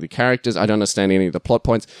understand any of the characters. I don't understand any of the plot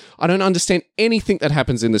points. I don't understand anything that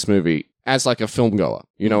happens in this movie as like a film goer.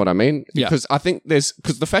 You know what I mean? Yeah. Because I think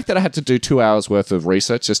because the fact that I had to do 2 hours worth of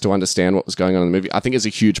research just to understand what was going on in the movie, I think is a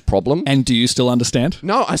huge problem. And do you still understand?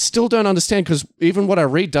 No, I still don't understand because even what I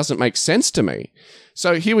read doesn't make sense to me.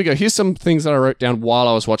 So here we go. Here's some things that I wrote down while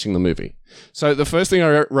I was watching the movie. So the first thing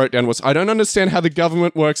I wrote down was, I don't understand how the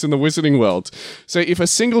government works in the wizarding world. So if a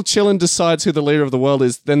single Chillin decides who the leader of the world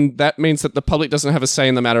is, then that means that the public doesn't have a say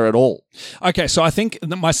in the matter at all. Okay, so I think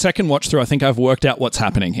that my second watch through, I think I've worked out what's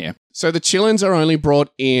happening here. So the Chillins are only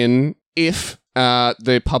brought in if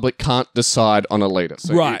the public can't decide on a leader.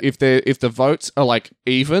 So right. If the votes are like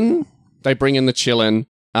even, they bring in the Chillin.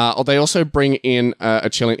 Or they also bring in a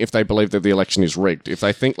Chillin if they believe that the election is rigged. If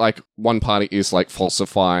they think like one party is like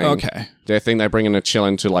falsifying their thing, they bring in a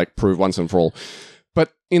Chillin to like prove once and for all.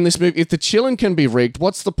 But in this movie, if the Chillin can be rigged,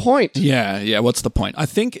 what's the point? Yeah, what's the point? I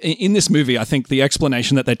think in this movie, I think the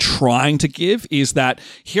explanation that they're trying to give is that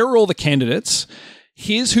here are all the candidates.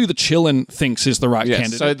 Here's who the Chillin thinks is the right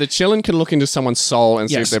candidate. So the Chillin can look into someone's soul and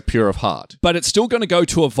see if they're pure of heart. But it's still going to go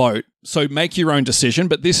to a vote, so make your own decision,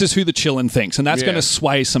 but this is who the Chillin thinks, and that's going to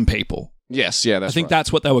sway some people. Yes, I think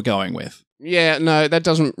that's what they were going with. Yeah, no, that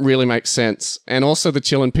doesn't really make sense. And also the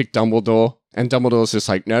Chillin picked Dumbledore, and Dumbledore's just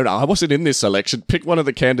like, no, I wasn't in this election. Pick one of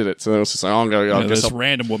the candidates. And then it's just like, I'll this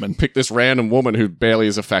random woman. Pick this random woman who barely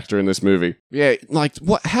is a factor in this movie. Yeah, like,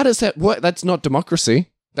 what? How does that work? That's not democracy.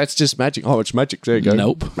 That's just magic. Oh, it's magic. There you go.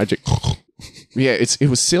 Nope. Magic. Yeah, it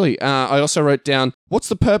was silly. I also wrote down, what's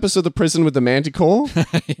the purpose of the prison with the Manticore?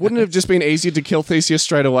 Wouldn't it have just been easier to kill Theseus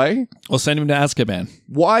straight away? Or send him to Azkaban.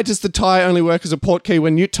 Why does the tie only work as a portkey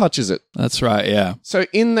when Newt touches it? That's right, yeah. So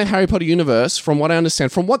in the Harry Potter universe, from what I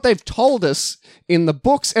understand, from what they've told us in the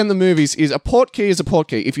books and the movies, is a portkey is a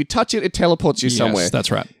portkey. If you touch it, it teleports you somewhere. Yes,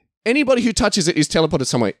 that's right. Anybody who touches it is teleported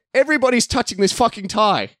somewhere. Everybody's touching this fucking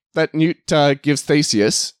tie that Newt gives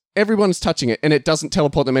Theseus. Everyone's touching it, and it doesn't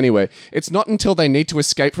teleport them anywhere. It's not until they need to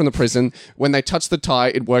escape from the prison when they touch the tie,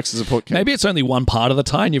 it works as a portkey. Maybe it's only one part of the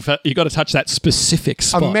tie, and you've got to touch that specific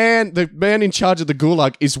spot. The man in charge of the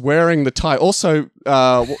gulag is wearing the tie. Also,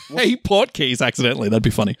 he portkeys accidentally. That'd be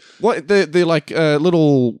funny. What the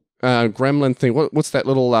little gremlin thing? What's that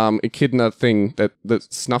little echidna thing that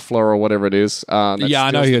snuffler or whatever it is? I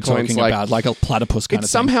know who you're talking about, like a platypus kind of thing.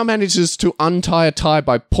 It somehow manages to untie a tie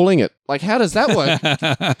by pulling it. Like, how does that work?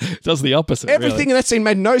 It does the opposite. Everything really. in that scene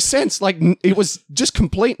made no sense. Like, it was just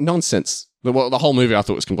complete nonsense. The whole movie I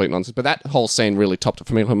thought was complete nonsense, but that whole scene really topped it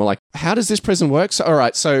for me. I'm like, how does this prison work? So, all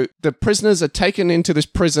right, so the prisoners are taken into this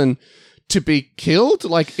prison to be killed?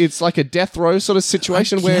 Like, it's like a death row sort of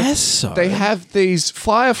situation where they have these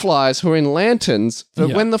fireflies who are in lanterns,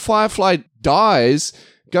 but when the firefly dies,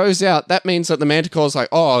 goes out, that means that the manticore's like,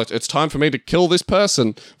 oh, it's time for me to kill this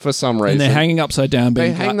person for some reason. And they're hanging upside down,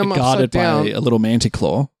 being guarded by a little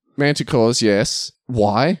manticore. Manticores, yes.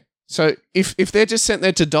 Why? So if they're just sent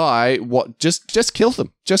there to die, what? Just kill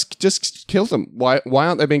them. Just kill them. Why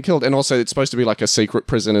aren't they being killed? And also, it's supposed to be like a secret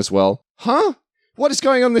prison as well. Huh? What is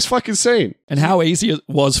going on in this fucking scene? And how easy it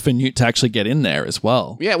was for Newt to actually get in there as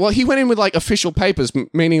well. Yeah, well, he went in with like official papers,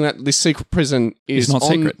 meaning that this secret prison is not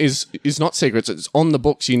secret. Is not secret. It's on the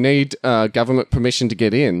books. You need government permission to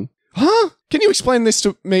get in. Huh? Can you explain this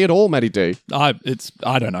to me at all, Matty D? I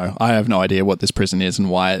don't know. I have no idea what this prison is and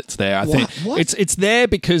why it's there. I think it's there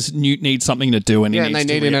because Newt needs something to do, and they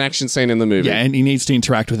need an action scene in the movie. Yeah, and he needs to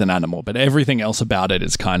interact with an animal, but everything else about it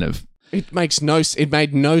is kind of. It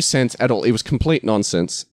made no sense at all. It was complete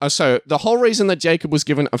nonsense. So the whole reason that Jacob was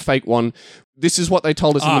given a fake wand, this is what they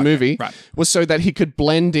told us in the movie, was so that he could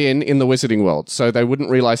blend in the wizarding world, so they wouldn't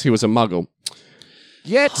realize he was a muggle.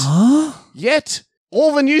 Yet,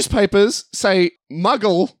 all the newspapers say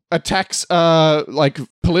Muggle attacks like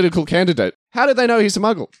political candidate. How do they know he's a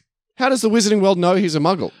Muggle? How does the wizarding world know he's a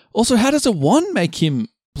Muggle? Also, how does a wand make him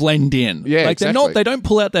blend in? Yeah, like exactly. They don't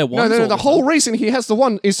pull out their wands. No. The whole reason he has the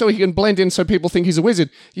wand is so he can blend in, so people think he's a wizard.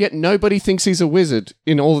 Yet nobody thinks he's a wizard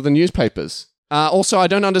in all of the newspapers. Also, I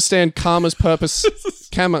don't understand Karma's purpose.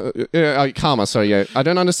 Karma. Sorry, yeah. I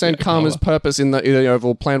don't understand Karma's purpose in the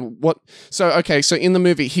overall plan. What? So in the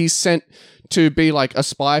movie, he's sent to be like a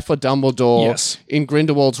spy for Dumbledore in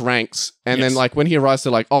Grindelwald's ranks. And then like when he arrives,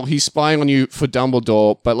 they're like, oh, he's spying on you for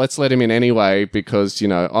Dumbledore, but let's let him in anyway because, he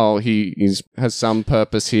has some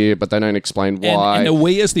purpose here, but they don't explain why. And are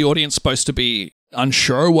we as the audience supposed to be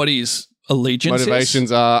unsure what his allegiance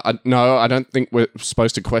motivations are? No, I don't think we're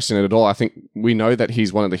supposed to question it at all. I think we know that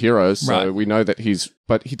he's one of the heroes, so we know that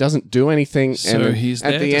but he doesn't do anything. So and he's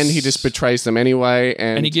at the end, he just betrays them anyway.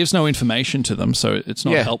 And he gives no information to them, so it's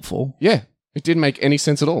not helpful. Yeah. It didn't make any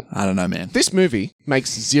sense at all. I don't know, man. This movie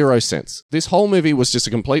makes zero sense. This whole movie was just a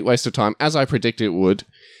complete waste of time, as I predicted it would.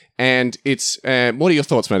 And it's... what are your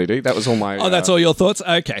thoughts, Matty D? That was all my... Oh, that's all your thoughts?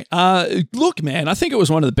 Okay. Look, man, I think it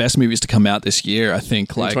was one of the best movies to come out this year, I think.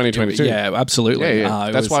 In 2022? Yeah, absolutely.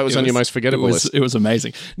 Yeah. That's why it was on your most forgettable list. It was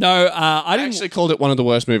amazing. No, I actually called it one of the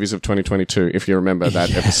worst movies of 2022, if you remember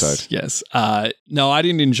that episode. Yes. No, I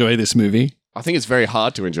didn't enjoy this movie. I think it's very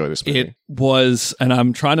hard to enjoy this movie. It was, and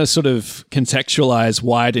I'm trying to sort of contextualize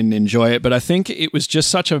why I didn't enjoy it, but I think it was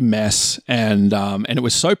just such a mess, and it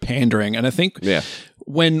was so pandering. And I think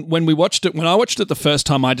when I watched it the first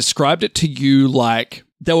time, I described it to you like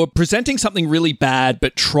they were presenting something really bad,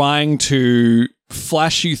 but trying to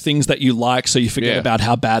flash you things that you like, so you forget about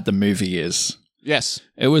how bad the movie is. Yes.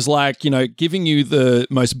 It was like, giving you the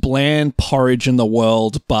most bland porridge in the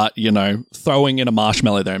world, but, throwing in a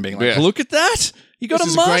marshmallow there and being like, look at that. You got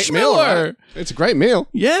a marshmallow. Great meal, right? It's a great meal.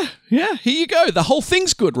 Yeah. Here you go. The whole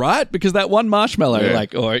thing's good, right? Because that one marshmallow,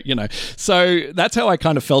 So that's how I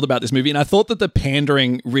kind of felt about this movie. And I thought that the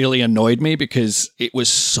pandering really annoyed me because it was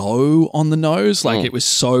so on the nose. Like, it was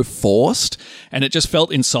so forced. And it just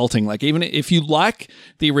felt insulting. Like, even if you like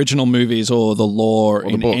the original movies or the lore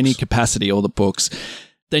in any capacity or the books,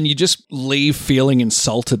 then you just leave feeling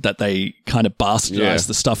insulted that they kind of bastardize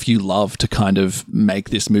the stuff you love to kind of make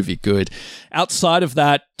this movie good. Outside of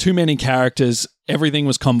that, too many characters, everything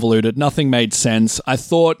was convoluted, nothing made sense. I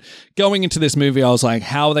thought going into this movie, I was like,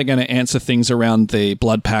 how are they going to answer things around the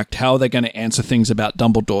Blood Pact? How are they going to answer things about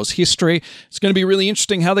Dumbledore's history? It's going to be really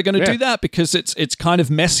interesting how they're going to do that because it's kind of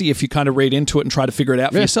messy if you kind of read into it and try to figure it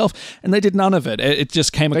out for yourself. And they did none of it. It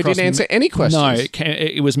just came across... They didn't answer any questions. No,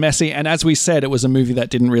 it was messy. And as we said, it was a movie that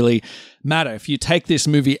didn't really matter. If you take this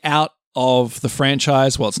movie out of the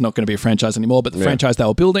franchise, well, it's not going to be a franchise anymore, but the franchise they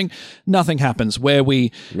were building, nothing happens. Where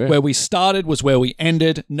we started was where we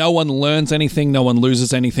ended. No one learns anything. No one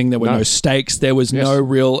loses anything. There were no stakes. There was no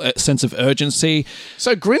real sense of urgency.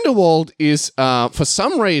 So Grindelwald is, for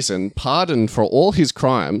some reason, pardoned for all his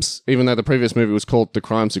crimes, even though the previous movie was called The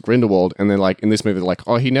Crimes of Grindelwald, and then like in this movie, they're like,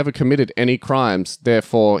 oh, he never committed any crimes,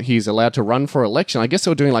 therefore he's allowed to run for election. I guess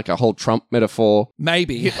they were doing like a whole Trump metaphor.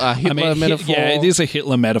 Maybe. Hitler metaphor. Yeah, it is a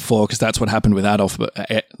Hitler metaphor because that's what happened with Adolf. But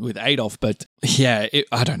I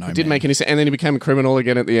don't know. It didn't make any sense. And then he became a criminal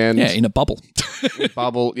again at the end. Yeah, in a bubble. My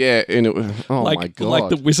God. Like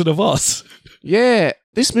the Wizard of Oz. Yeah.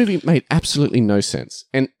 This movie made absolutely no sense.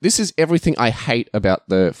 And this is everything I hate about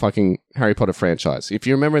the fucking Harry Potter franchise. If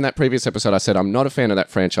you remember in that previous episode, I said I'm not a fan of that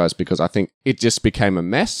franchise because I think it just became a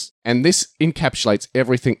mess. And this encapsulates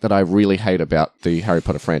everything that I really hate about the Harry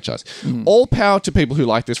Potter franchise. All power to people who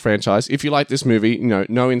like this franchise. If you like this movie,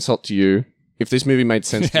 no insult to you. If this movie made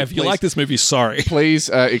sense to you, if you like this movie, sorry. Please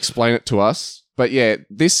explain it to us. But yeah,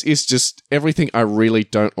 this is just everything I really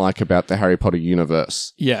don't like about the Harry Potter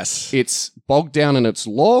universe. Yes. It's bogged down in its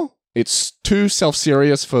lore. It's too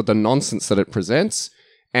self-serious for the nonsense that it presents.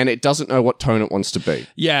 And it doesn't know what tone it wants to be.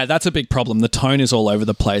 Yeah, that's a big problem. The tone is all over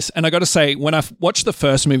the place. And I got to say, when I watched the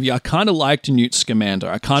first movie, I kind of liked Newt Scamander.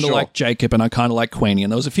 I kind of liked Jacob, and I kind of liked Queenie.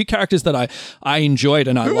 And there was a few characters that I enjoyed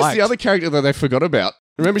and I liked. Who was the other character that they forgot about?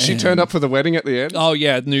 Remember she turned up for the wedding at the end? Oh,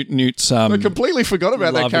 yeah, Newt's... I completely forgot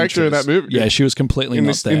about that character in that movie. Yeah, she was completely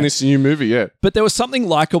not there. In this new movie, yeah. But there was something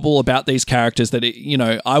likable about these characters that,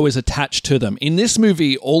 I was attached to them. In this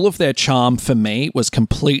movie, all of their charm for me was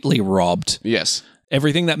completely robbed. Yes.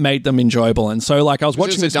 Everything that made them enjoyable. And so, I was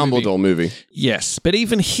watching this Dumbledore movie. Yes, but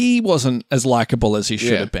even he wasn't as likable as he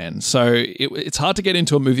should have been. So it's hard to get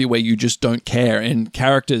into a movie where you just don't care, and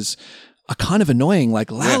characters are kind of annoying. Like,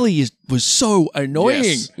 Lally was so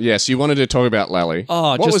annoying. Yes, you wanted to talk about Lally.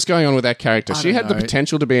 Oh, what was going on with that character? She had the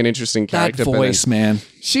potential to be an interesting character. That voice, man.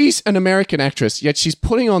 She's an American actress, yet she's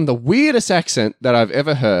putting on the weirdest accent that I've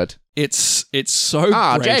ever heard. It's so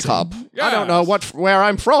grating. Jacob. Yeah. I don't know where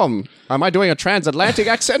I'm from. Am I doing a transatlantic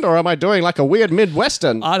accent or am I doing like a weird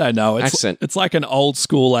Midwestern I don't know. accent? It's like an old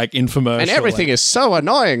school infomercial. And everything is so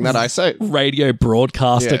annoying that I say radio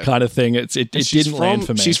broadcaster kind of thing. It didn't land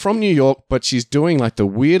for me. She's from New York, but she's doing like the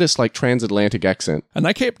weirdest transatlantic accent. And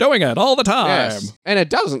they keep doing it all the time. Yes. And it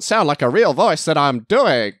doesn't sound like a real voice that I'm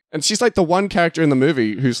doing. And she's like the one character in the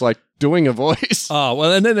movie who's like doing a voice. Oh,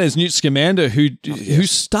 well, and then there's Newt Scamander who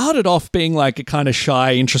started off being like a kind of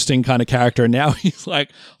shy, interesting kind of character, and now he's like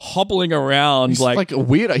hobbling around. He's like a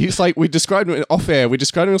weirdo. He's like, we described him off air, we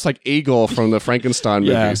described him as like Igor from the Frankenstein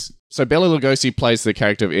movies. So Bela Lugosi plays the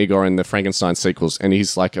character of Igor in the Frankenstein sequels, and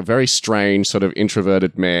he's like a very strange sort of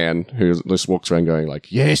introverted man who just walks around going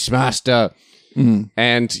like, yes, master.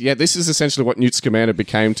 And yeah, this is essentially what Newt Scamander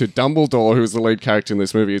became to Dumbledore, who's the lead character in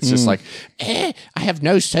this movie. It's just like, I have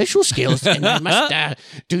no social skills and I must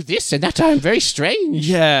do this and that. I'm very strange.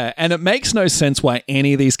 Yeah, and it makes no sense why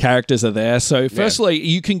any of these characters are there. So firstly,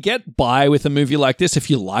 you can get by with a movie like this if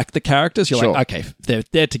you like the characters. You're like, okay,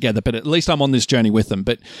 they're together, but at least I'm on this journey with them.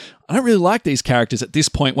 But I don't really like these characters at this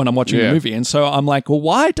point when I'm watching the movie. And so I'm like, well,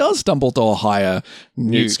 why does Dumbledore hire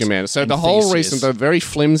Newt Scamander? So the whole reason, the very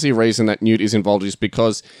flimsy reason that Newt is involved is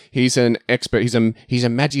because he's an expert. He's a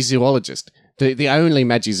magizoologist. The only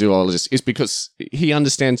magizoologist is because he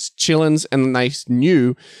understands chillins, and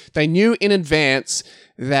they knew in advance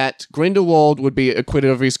that Grindelwald would be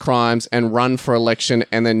acquitted of his crimes and run for election,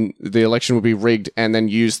 and then the election would be rigged, and then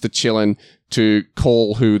use the chillin to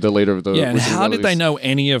call who the leader of the... Yeah, and how did they know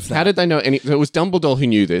any of that? How did they know any... It was Dumbledore who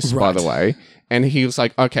knew this, by the way. And he was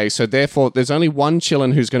like, okay, so therefore there's only one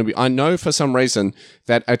chillin who's going to be... I know for some reason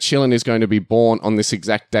that a chillin is going to be born on this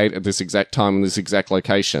exact date at this exact time in this exact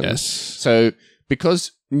location. Yes. So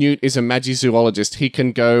because Newt is a magizoologist, he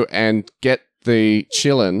can go and get the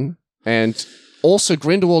chillin, and... Also,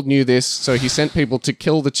 Grindelwald knew this, so he sent people to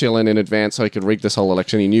kill the chillin in advance so he could rig this whole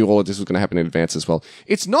election. He knew all of this was going to happen in advance as well.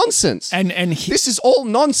 It's nonsense. And this is all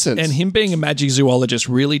nonsense. And him being a magizoologist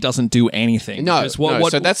really doesn't do anything. No.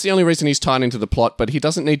 So that's the only reason he's tied into the plot, but he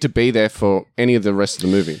doesn't need to be there for any of the rest of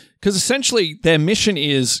the movie. Because essentially, their mission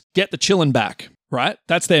is get the chillin back. Right?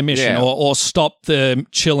 That's their mission, or stop the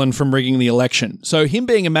chillin from rigging the election. So him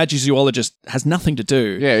being a magizoologist has nothing to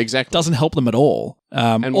do. Yeah, exactly. Doesn't help them at all.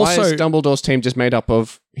 And why is Dumbledore's team just made up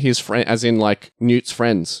of his friend, as in like Newt's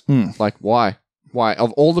friends? Like, why? Why?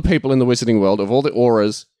 Of all the people in the wizarding world, of all the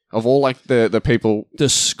auras, of all like the people... The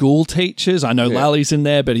school teachers. I know Lally's in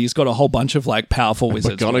there, but he's got a whole bunch of like powerful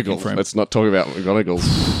wizards. McGonagall. Let's not talk about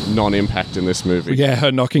McGonagall's non-impact in this movie. Yeah,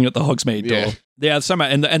 her knocking at the Hogsmeade door. Yeah, so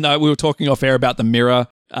much. And we were talking off air about the mirror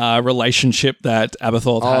relationship that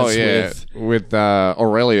Aberthalth has with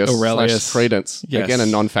Aurelius / Credence. Yes. Again, a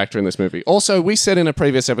non-factor in this movie. Also, we said in a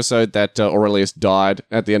previous episode that Aurelius died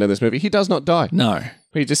at the end of this movie. He does not die. No.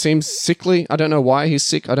 He just seems sickly. I don't know why he's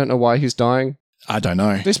sick. I don't know why he's dying. I don't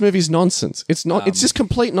know. This movie's nonsense. It's not. It's just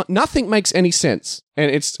complete. Nothing makes any sense, and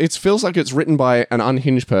it feels like it's written by an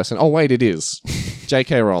unhinged person. Oh wait, it is.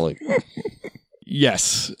 J.K. Rowling.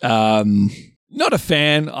 Yes. Not a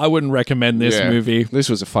fan. I wouldn't recommend this movie. This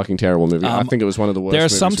was a fucking terrible movie. I think it was one of the worst. There are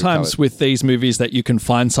movies sometimes with these movies that you can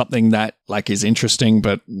find something that like is interesting,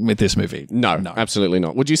 but with this movie, no, absolutely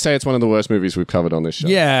not. Would you say it's one of the worst movies we've covered on this show?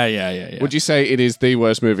 Yeah. Would you say it is the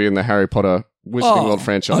worst movie in the Harry Potter Wizarding World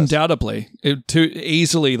franchise? Undoubtedly.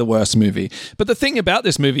 Easily the worst movie. But the thing about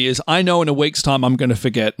this movie is I know in a week's time I'm going to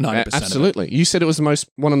forget 90% absolutely. of it. You said it was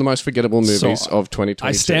one of the most forgettable movies of 2022.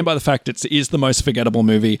 I stand by the fact it is the most forgettable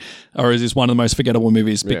movie, or it is one of the most forgettable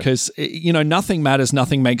movies because, nothing matters,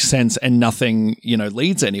 nothing makes sense, and nothing,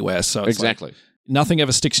 leads anywhere. So it's exactly. Nothing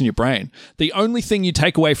ever sticks in your brain. The only thing you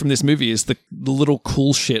take away from this movie is the little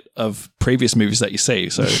cool shit of previous movies that you see.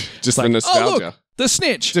 So just the nostalgia. Oh, look, the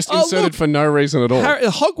snitch. Just inserted for no reason at all.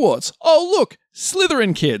 Hogwarts. Oh, look,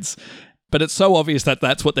 Slytherin kids. But it's so obvious that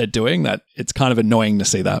that's what they're doing that it's kind of annoying to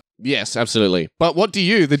see that. Yes, absolutely. But what do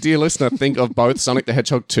you, the dear listener, think of both Sonic the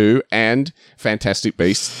Hedgehog 2 and Fantastic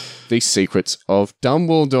Beasts, The Secrets of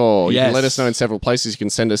Dumbledore? Yes. You can let us know in several places. You can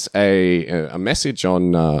send us a message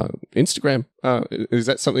on Instagram. Is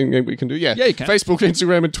that something we can do? Yeah, you can. Facebook,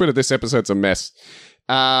 Instagram, and Twitter. This episode's a mess.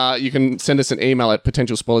 You can send us an email at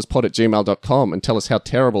potentialspoilerspod@gmail.com and tell us how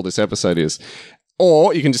terrible this episode is.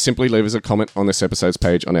 Or you can just simply leave us a comment on this episode's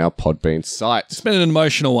page on our Podbean site. It's been an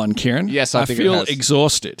emotional one, Kieran. Yes, I think feel it has.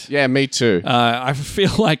 Exhausted. Yeah, me too. I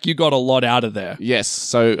feel like you got a lot out of there. Yes,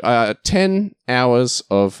 so 10 hours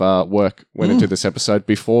of work went into this episode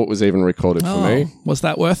before it was even recorded for me. Was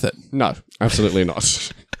that worth it? No, absolutely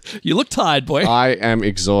not. You look tired, boy. I am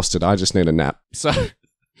exhausted. I just need a nap. So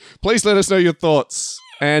please let us know your thoughts.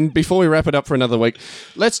 And before we wrap it up for another week,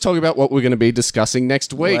 let's talk about what we're going to be discussing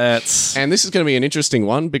next week. And this is going to be an interesting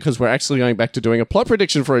one because we're actually going back to doing a plot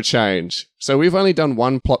prediction for a change. So we've only done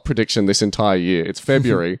one plot prediction this entire year. It's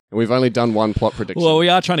February, and we've only done one plot prediction. Well, we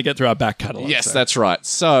are trying to get through our back catalogue. Yes, that's right.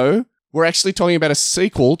 So we're actually talking about a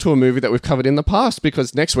sequel to a movie that we've covered in the past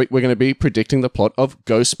because next week we're going to be predicting the plot of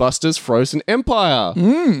Ghostbusters Frozen Empire,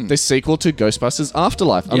 the sequel to Ghostbusters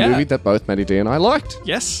Afterlife, a movie that both Matty D and I liked.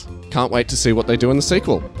 Yes. Can't wait to see what they do in the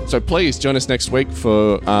sequel. So please join us next week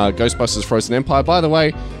for Ghostbusters Frozen Empire. By the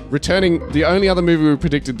way, returning, the only other movie we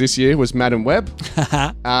predicted this year was Madam Web.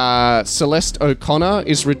 Celeste O'Connor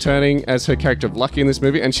is returning as her character of Lucky in this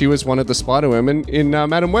movie, and she was one of the Spider-Women in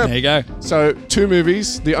Madam Web. There you go. So 2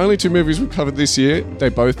 movies, the only 2 movies we've covered this year, they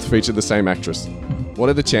both feature the same actress. What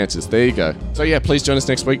are the chances? There you go. So yeah, please join us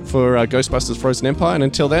next week for Ghostbusters Frozen Empire, and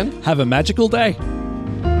until then, have a magical day.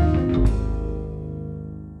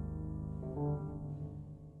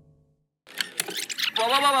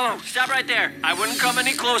 Whoa. Stop right there. I wouldn't come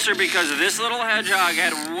any closer because this little hedgehog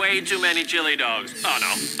had way too many chili dogs. Oh,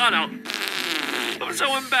 no. I'm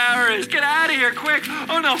so embarrassed. Get out of here, quick.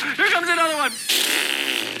 Oh, no. Here comes another one.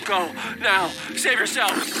 Go. Now. Save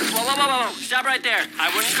yourself. Whoa. Stop right there.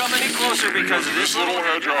 I wouldn't come any closer because this little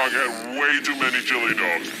hedgehog had way too many chili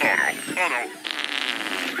dogs. Oh, no.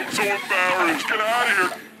 I'm so embarrassed. Get out of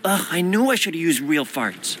here. Ugh, I knew I should have used real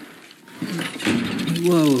farts.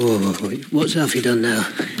 Whoa. What's Alfie done now?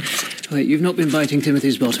 Wait, you've not been biting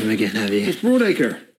Timothy's bottom again, have you? It's Broadacre.